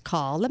last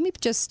call, let me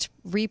just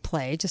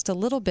replay just a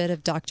little bit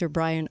of Dr.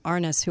 Bryan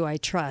Ardiss, who I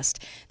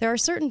trust. There are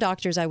certain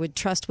doctors I would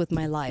trust with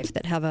my life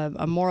that have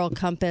a moral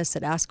compass,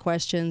 that ask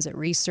questions, that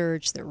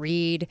research, that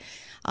read.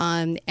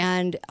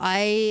 And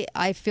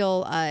I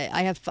feel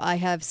I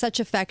have such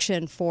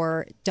affection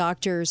for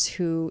doctors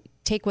who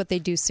take what they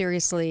do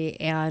seriously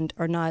and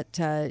are not,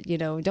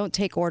 don't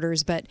take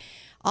orders, but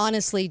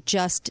honestly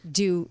just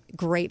do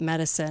great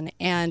medicine.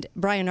 And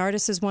Bryan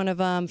Ardiss is one of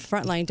them,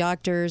 frontline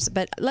doctors.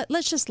 But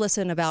let's just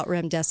listen about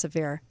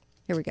remdesivir.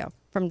 Here we go.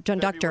 From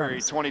Dr.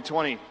 February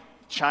 2020,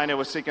 China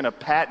was seeking a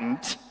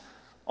patent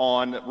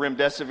on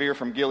remdesivir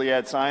from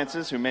Gilead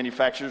Sciences, who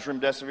manufactures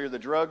remdesivir, the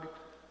drug.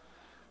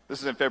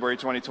 This is in February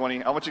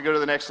 2020. I want you to go to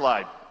the next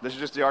slide. This is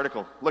just the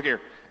article. Look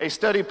here. A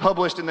study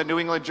published in the New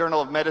England Journal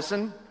of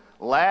Medicine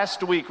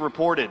last week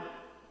reported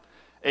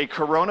a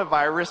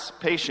coronavirus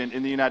patient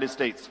in the United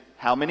States.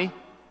 How many?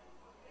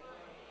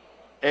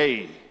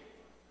 A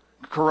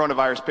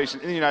coronavirus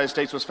patient in the United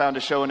States was found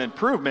to show an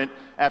improvement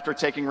after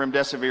taking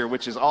remdesivir,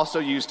 which is also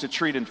used to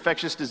treat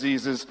infectious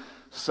diseases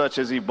such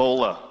as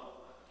Ebola.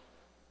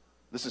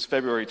 This is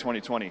February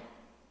 2020.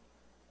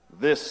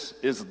 This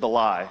is the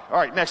lie. All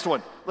right, next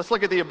one. Let's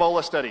look at the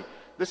Ebola study.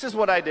 This is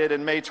what I did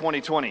in May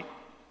 2020.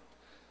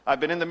 I've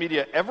been in the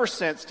media ever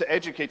since to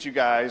educate you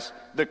guys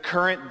the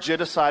current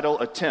genocidal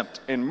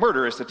attempt and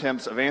murderous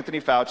attempts of Anthony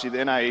Fauci, the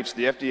NIH,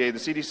 the FDA, the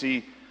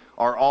CDC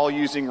are all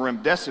using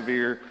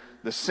remdesivir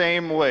the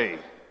same way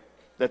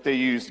that they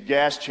used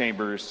gas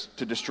chambers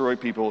to destroy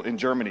people in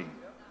Germany.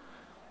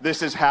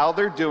 This is how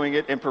they're doing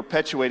it and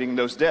perpetuating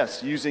those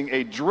deaths, using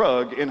a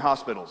drug in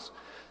hospitals.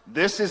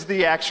 This is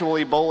the actual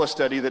Ebola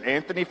study that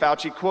Anthony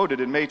Fauci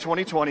quoted in May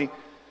 2020,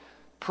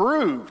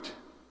 proved,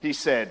 he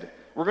said,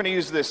 we're going to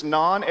use this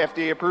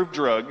non-FDA approved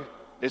drug.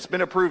 It's been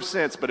approved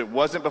since, but it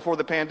wasn't before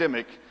the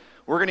pandemic.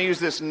 We're going to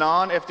use this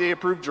non-FDA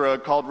approved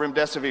drug called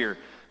remdesivir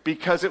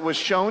because it was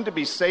shown to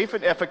be safe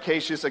and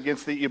efficacious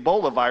against the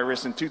Ebola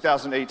virus in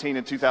 2018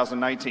 and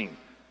 2019.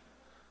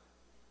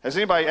 Has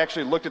anybody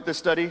actually looked at this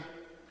study?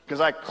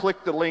 Because I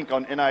clicked the link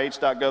on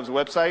NIH.gov's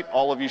website.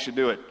 All of you should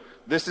do it.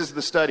 This is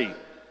the study.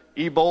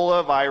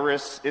 Ebola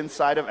virus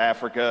inside of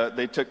Africa.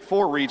 They took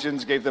 4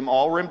 regions, gave them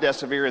all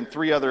remdesivir and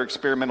 3 other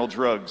experimental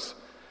drugs.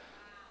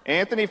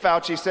 Anthony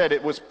Fauci said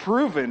it was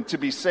proven to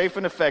be safe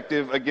and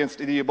effective against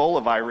the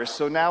Ebola virus.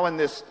 So now in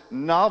this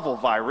novel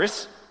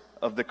virus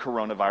of the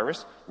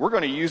coronavirus, we're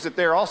going to use it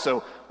there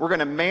also. We're going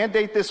to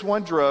mandate this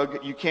one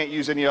drug. You can't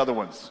use any other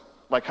ones,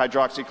 like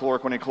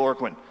hydroxychloroquine and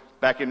chloroquine,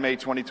 back in May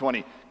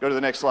 2020. Go to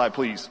the next slide,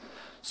 please.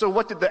 So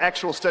what did the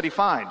actual study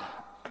find?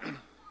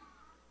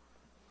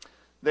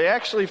 They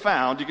actually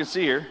found, you can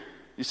see here,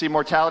 you see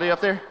mortality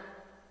up there?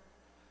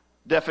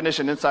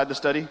 Definition inside the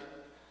study.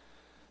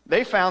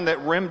 They found that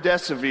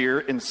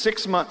remdesivir, in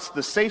 6 months,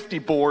 the safety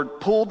board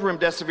pulled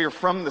remdesivir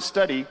from the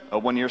study, a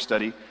 1-year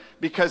study,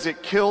 because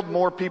it killed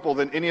more people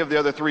than any of the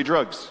other 3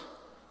 drugs,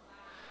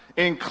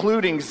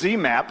 including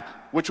ZMapp,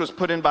 which was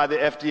put in by the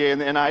FDA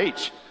and the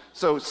NIH.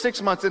 So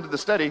 6 months into the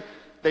study,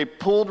 they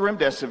pulled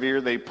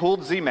remdesivir, they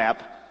pulled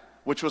ZMapp,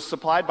 which was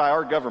supplied by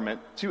our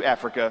government to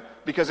Africa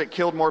because it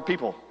killed more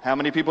people. How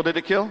many people did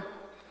it kill?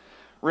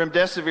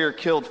 Remdesivir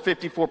killed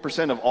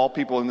 54% of all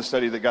people in the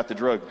study that got the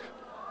drug.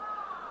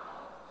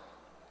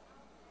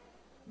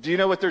 Do you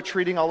know what they're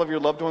treating all of your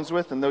loved ones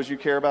with and those you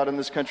care about in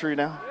this country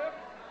now?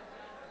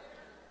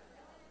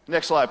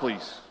 Next slide,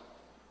 please.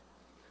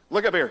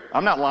 Look up here.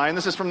 I'm not lying.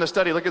 This is from the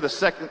study. Look at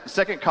the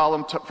second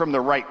column from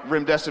the right,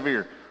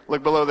 remdesivir.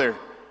 Look below there.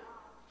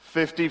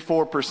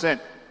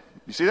 54%.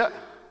 You see that?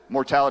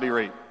 Mortality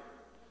rate.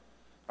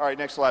 All right,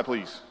 next slide,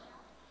 please.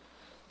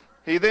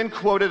 He then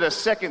quoted a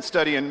second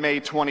study in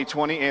May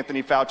 2020,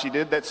 Anthony Fauci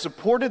did, that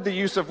supported the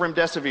use of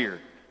remdesivir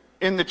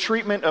in the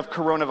treatment of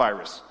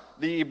coronavirus.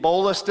 The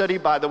Ebola study,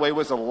 by the way,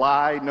 was a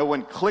lie. No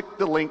one clicked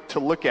the link to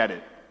look at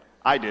it.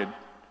 I did.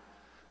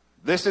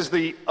 This is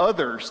the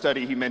other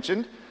study he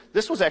mentioned.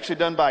 This was actually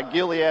done by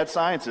Gilead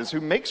Sciences,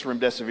 who makes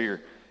remdesivir.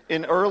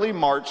 In early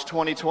March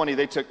 2020,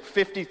 they took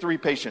 53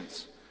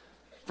 patients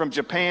from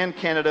Japan,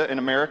 Canada, and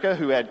America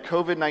who had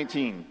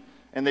COVID-19,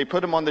 and they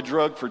put them on the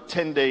drug for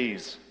 10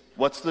 days.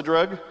 What's the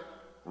drug?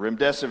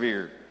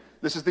 Remdesivir.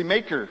 This is the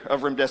maker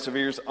of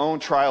remdesivir's own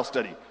trial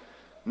study.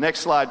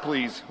 Next slide,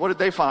 please. What did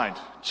they find?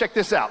 Check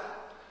this out.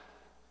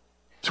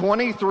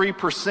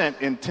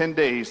 23% in 10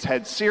 days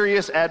had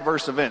serious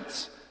adverse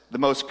events. The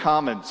most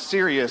common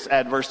serious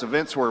adverse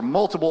events were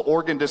multiple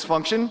organ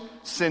dysfunction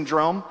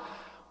syndrome,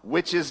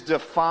 which is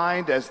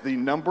defined as the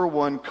number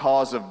one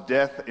cause of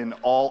death in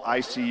all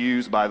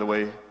ICUs, by the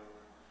way.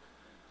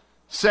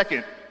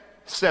 Second,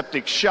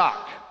 septic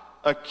shock,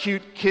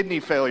 acute kidney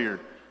failure,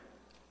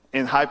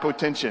 and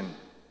hypotension.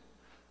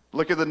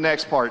 Look at the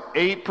next part.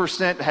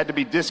 8% had to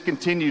be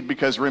discontinued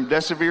because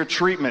remdesivir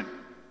treatment,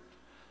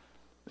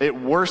 it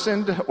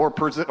worsened or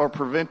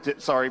prevented,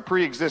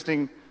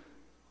 pre-existing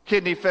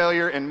kidney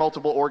failure and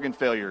multiple organ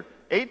failure.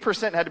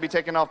 8% had to be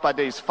taken off by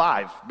days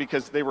 5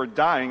 because they were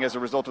dying as a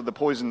result of the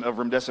poison of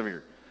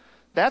remdesivir.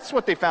 That's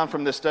what they found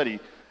from this study.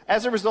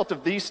 As a result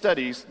of these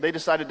studies, they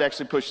decided to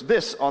actually push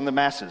this on the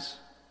masses.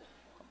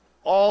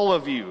 All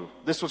of you,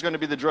 this was going to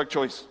be the drug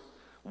choice.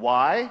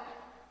 Why?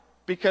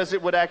 Because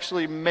it would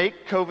actually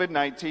make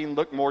COVID-19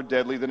 look more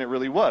deadly than it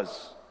really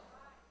was.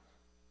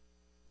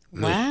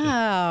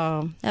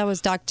 Wow. That was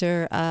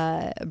Dr.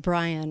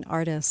 Bryan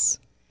Ardiss.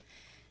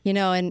 You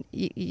know, and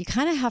you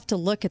kind of have to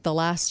look at the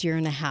last year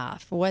and a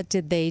half. What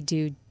did they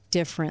do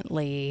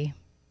differently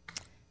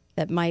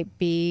that might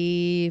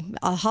be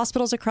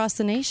hospitals across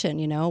the nation?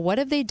 You know, what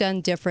have they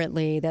done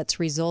differently that's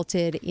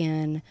resulted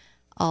in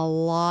a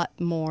lot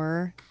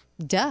more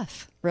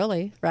death,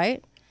 really,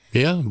 right?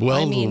 Yeah,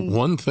 well,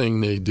 one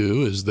thing they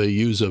do is they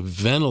use a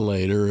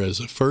ventilator as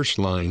a first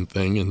line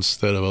thing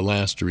instead of a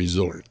last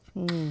resort.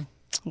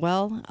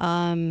 Well,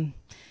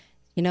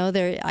 you know,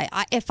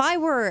 if I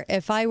were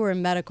a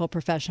medical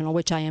professional,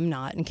 which I am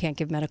not and can't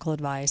give medical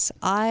advice,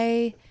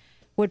 I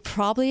would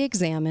probably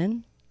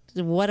examine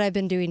what I've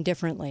been doing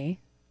differently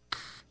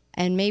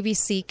and maybe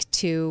seek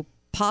to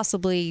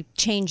possibly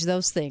change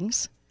those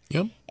things.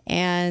 Yep.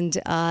 And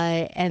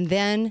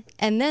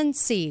then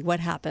see what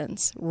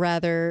happens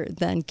rather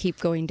than keep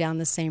going down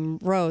the same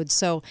road.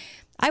 So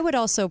I would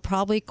also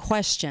probably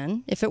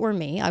question, if it were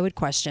me, I would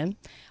question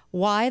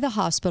why the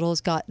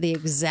hospitals got the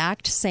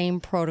exact same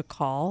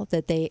protocol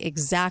that they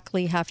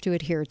exactly have to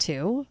adhere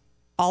to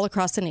all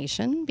across the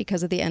nation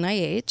because of the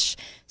NIH.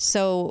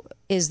 So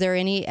is there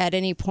at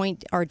any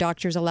point, are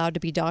doctors allowed to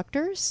be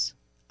doctors?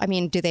 I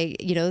mean, do they,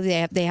 you know,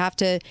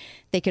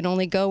 they can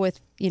only go with,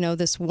 you know,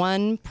 this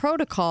one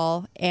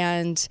protocol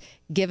and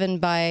given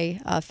by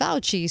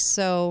Fauci.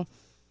 So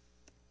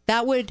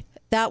that would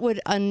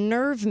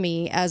unnerve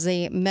me as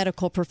a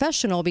medical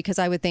professional because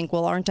I would think,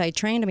 well, aren't I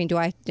trained? I mean,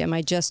 am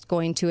I just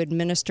going to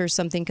administer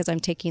something because I'm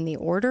taking the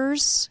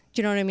orders?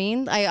 Do you know what I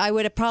mean? I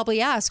would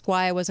probably ask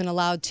why I wasn't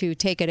allowed to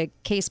take it a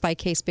case by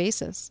case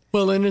basis.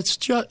 Well, and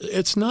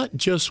it's not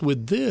just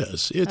with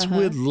this. It's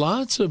with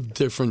lots of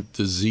different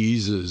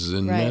diseases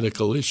and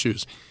medical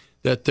issues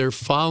that they're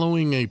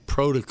following a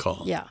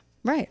protocol. Yeah,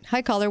 right.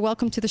 Hi, caller.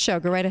 Welcome to the show.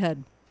 Go right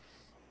ahead.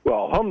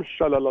 Well,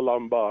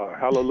 shalalamba,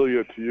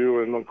 hallelujah to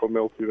you and Uncle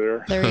Milty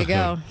there. There you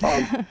go.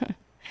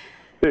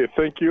 Hey,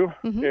 thank you.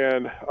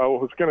 And I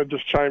was going to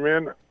just chime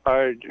in.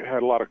 I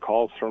had a lot of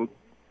calls from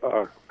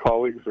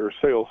colleagues or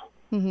sales,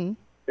 and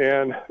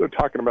they're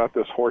talking about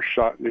this horse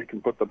shot. You can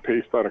put the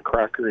paste on a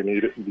cracker and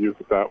eat it and use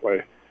it that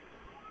way.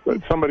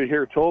 But somebody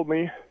here told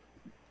me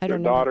their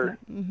daughter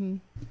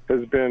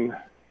has been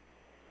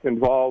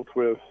involved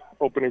with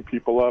opening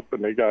people up,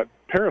 and they got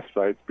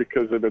parasites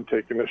because they've been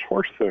taking this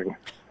horse thing.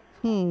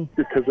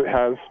 Because it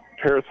has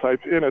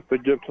parasites in it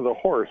that get to the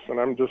horse,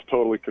 and I'm just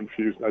totally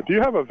confused. Now, do you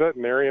have a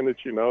veterinarian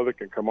that you know that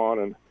can come on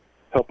and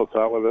help us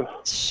out with this?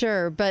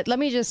 Sure, but let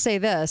me just say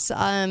this.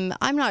 I'm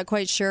not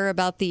quite sure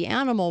about the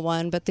animal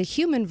one, but the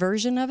human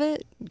version of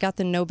it got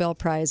the Nobel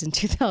Prize in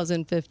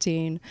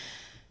 2015.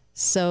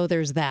 So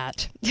there's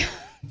that.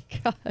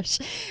 Gosh,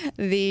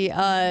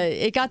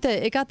 it got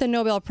the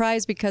Nobel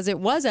Prize because it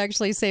was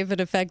actually safe and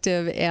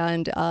effective,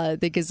 and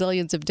the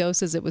gazillions of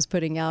doses it was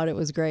putting out, it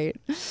was great.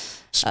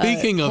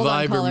 Speaking of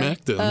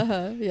ivermectin,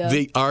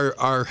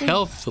 our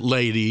health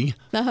lady,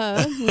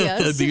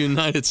 yes. the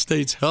United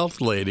States health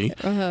lady,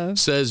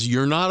 says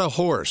you're not a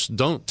horse.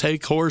 Don't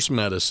take horse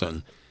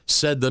medicine.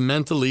 Said the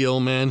mentally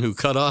ill man who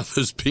cut off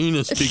his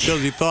penis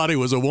because he thought he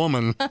was a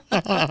woman.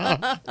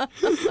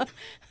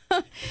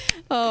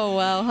 Oh,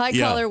 wow. Hi,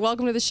 caller.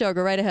 Welcome to the show.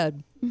 Go right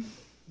ahead.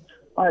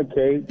 Hi,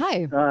 Kate.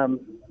 Hi.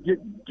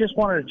 Just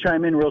wanted to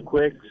chime in real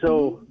quick.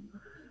 So,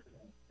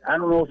 I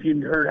don't know if you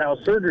heard how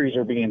surgeries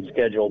are being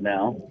scheduled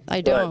now.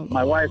 I don't. But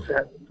my wife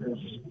has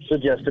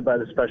suggested by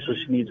the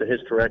specialist she needs a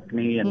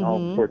hysterectomy and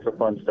all sorts of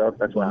fun stuff.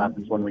 That's what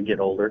happens when we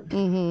get older.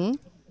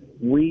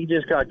 We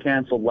just got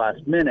canceled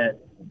last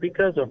minute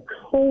because of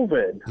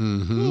COVID.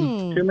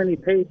 Too many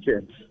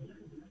patients.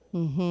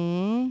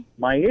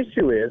 My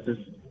issue is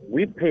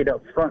we paid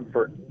up front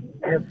for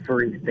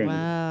everything.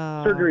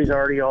 Wow. Surgery's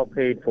already all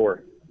paid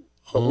for.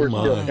 But we're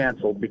still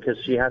canceled because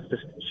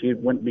she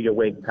wouldn't be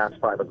awake past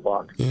 5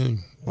 o'clock.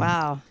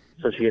 Wow.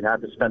 So she'd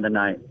have to spend the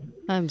night.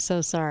 I'm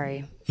so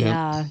sorry.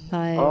 Yeah.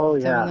 I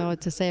don't know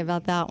what to say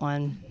about that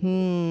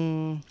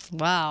one.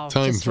 Wow.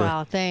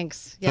 Wow.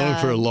 Thanks.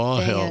 Time for law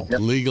help,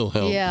 legal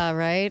help. Yeah,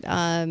 right.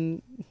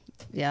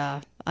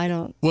 Yeah, I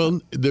don't.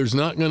 Well, there's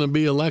not going to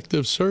be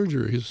elective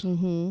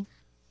surgeries.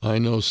 I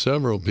know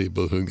several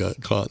people who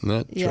got caught in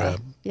that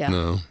trap. Yeah.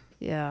 No.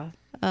 Yeah.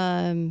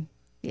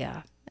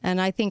 Yeah. And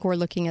I think we're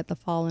looking at the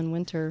fall and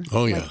winter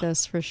like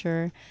this for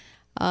sure.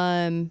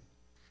 They're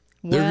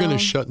going to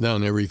shut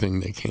down everything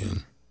they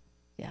can.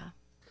 Yeah.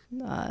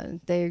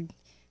 They're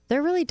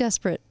really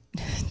desperate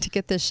to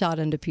get this shot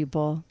into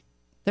people.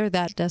 They're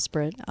that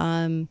desperate.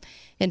 In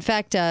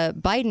fact,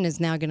 Biden is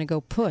now going to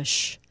go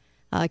push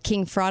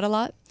King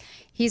Fraud-A-Lot.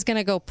 He's going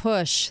to go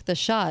push the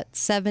shot.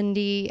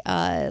 70,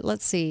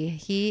 let's see,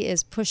 he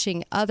is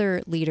pushing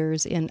other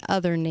leaders in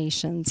other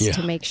nations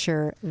to make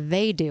sure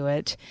they do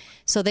it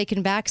so they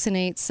can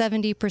vaccinate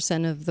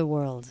 70% of the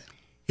world.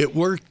 It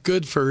worked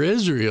good for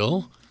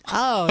Israel.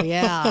 Oh,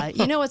 yeah.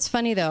 You know what's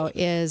funny, though,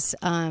 is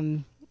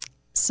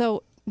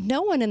so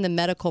no one in the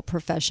medical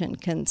profession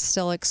can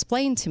still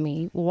explain to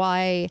me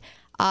why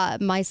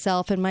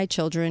myself and my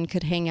children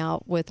could hang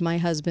out with my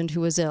husband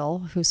who was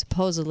ill, who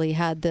supposedly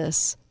had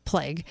this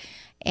plague,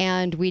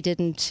 and we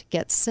didn't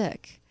get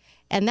sick.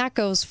 And that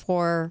goes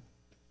for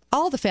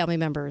all the family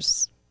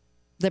members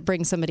that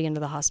bring somebody into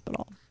the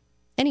hospital,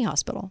 any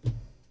hospital.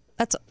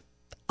 That's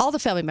all the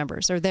family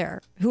members are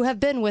there who have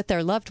been with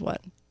their loved one.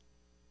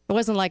 It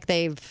wasn't like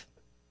they've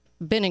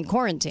been in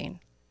quarantine.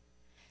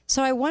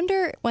 So I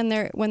wonder when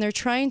they're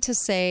trying to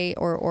say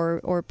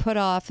or put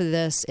off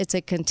this, it's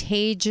a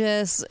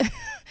contagious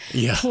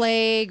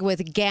plague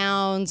with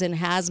gowns and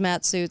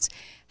hazmat suits.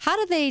 How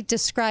do they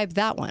describe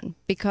that one?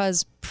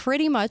 Because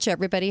pretty much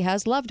everybody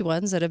has loved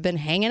ones that have been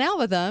hanging out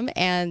with them,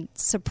 and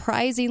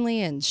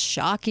surprisingly and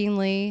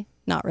shockingly,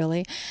 not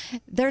really,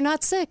 they're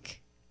not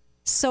sick.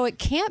 So it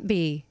can't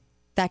be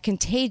that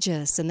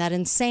contagious and that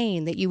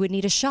insane that you would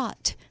need a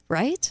shot,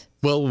 right?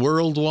 Well,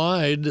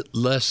 worldwide,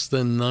 less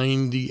than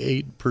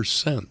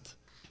 98%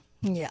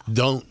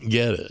 don't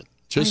get it.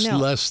 Just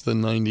less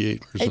than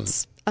 98%.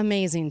 It's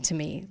amazing to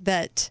me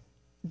that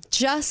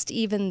just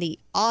even the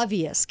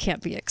obvious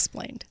can't be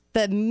explained.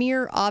 The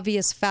mere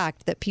obvious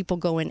fact that people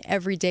go in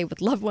every day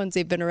with loved ones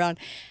they've been around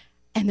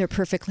and they're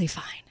perfectly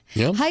fine.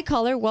 Yep. Hi,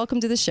 caller. Welcome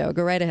to the show.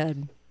 Go right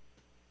ahead.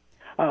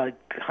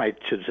 Hi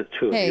to the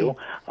two of you.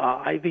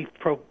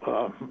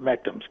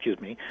 Ivermectin, excuse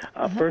me.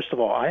 First of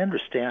all, I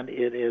understand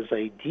it is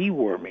a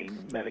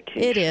deworming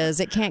medication. It is.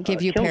 It can't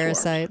give you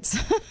parasites.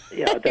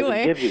 Yeah, it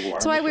doesn't give you worms.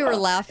 That's why we were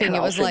laughing.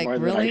 It was like,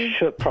 really?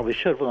 Probably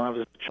should when I was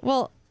a child.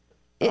 Well,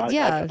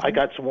 I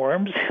got some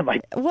worms in my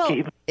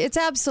teeth. It's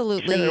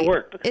absolutely. It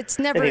worked. It's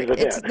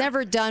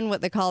never done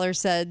what the caller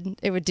said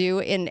it would do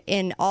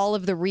in all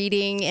of the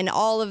reading, in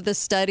all of the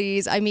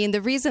studies. I mean,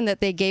 the reason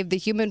that they gave the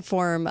human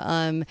form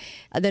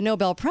the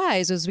Nobel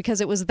Prize was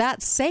because it was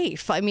that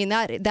safe. I mean,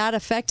 that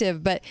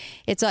effective. But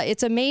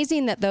it's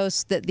amazing that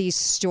these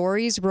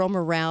stories roam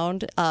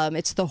around.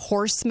 It's the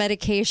horse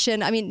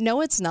medication. I mean,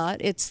 no, it's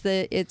not.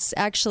 It's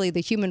actually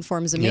the human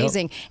form is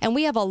amazing, and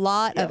we have a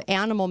lot of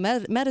animal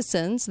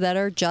medicines that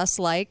are just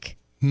like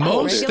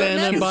most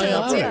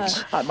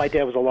antibiotics. My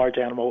dad was a large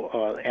animal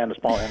and a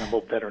small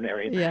animal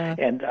veterinarian,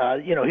 and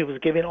he was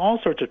giving all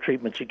sorts of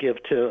treatments you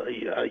give to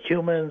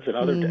humans and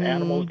other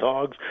animals,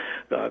 dogs,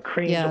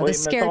 creams, the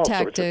scare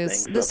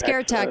tactics. The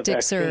scare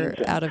tactics are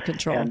out of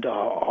control, and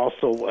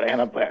also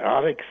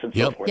antibiotics and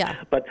so forth. Yeah.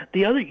 But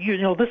the other,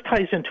 this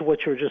ties into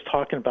what you were just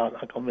talking about,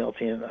 Uncle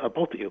Milty, and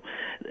both of you.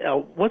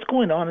 What's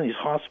going on in these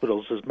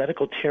hospitals is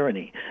medical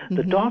tyranny.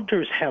 The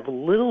doctors have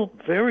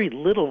very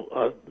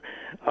little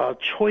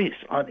choice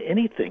on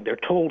anything. They're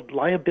told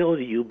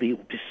liability, you'll be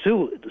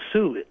sued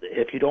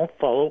if you don't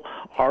follow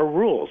our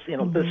rules.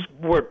 This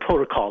word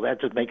protocol, that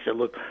just makes it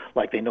look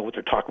like they know what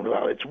they're talking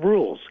about. It's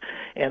rules.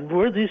 And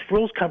where these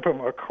rules come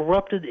from are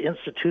corrupted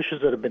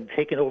institutions that have been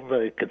taken over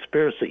by a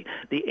conspiracy.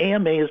 The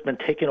AMA has been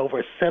taken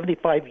over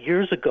 75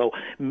 years ago.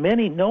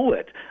 Many know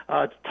it.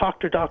 Talk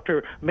to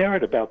Dr.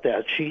 Merritt about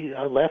that. She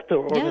left the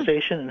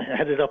organization and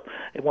headed up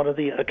one of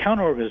the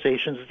counter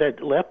organizations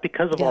that left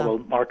because of all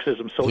the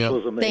Marxism,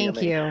 socialism, the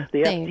AMA.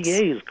 The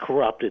FDA is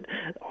corrupted.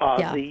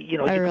 You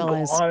can go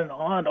on and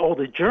on. Oh,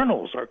 the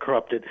journals are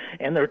corrupted,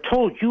 and they're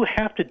told you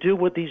have to do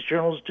what these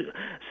journals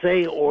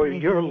say, or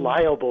you're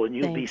liable and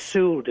you'll be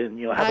sued, and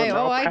you'll have a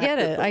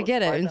malpractice. I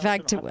get it. In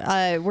fact,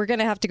 we're going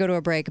to have to go to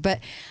a break, but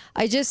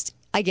I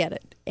get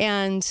it,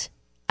 and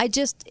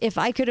if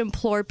I could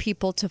implore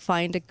people to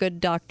find a good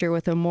doctor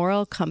with a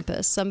moral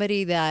compass,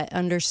 somebody that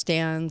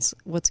understands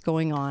what's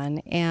going on,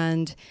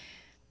 and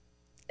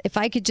if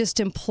I could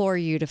just implore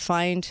you to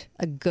find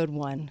a good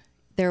one,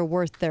 they're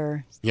worth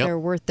their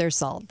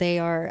salt. They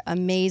are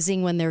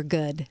amazing when they're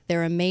good.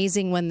 They're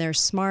amazing when they're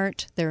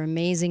smart. They're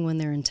amazing when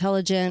they're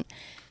intelligent.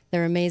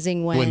 They're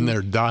amazing when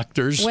they're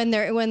doctors. When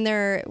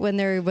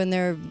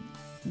they're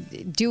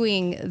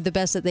doing the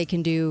best that they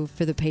can do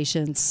for the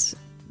patients.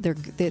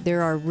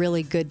 There are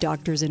really good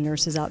doctors and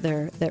nurses out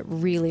there that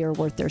really are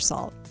worth their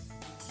salt.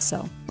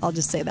 So I'll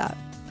just say that.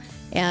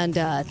 And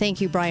thank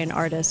you, Bryan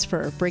Ardiss,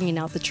 for bringing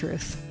out the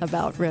truth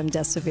about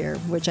remdesivir,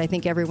 which I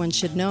think everyone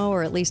should know,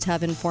 or at least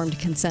have informed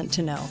consent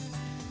to know.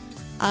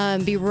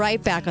 Be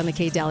right back on the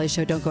Kate Dalley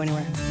Show. Don't go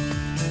anywhere.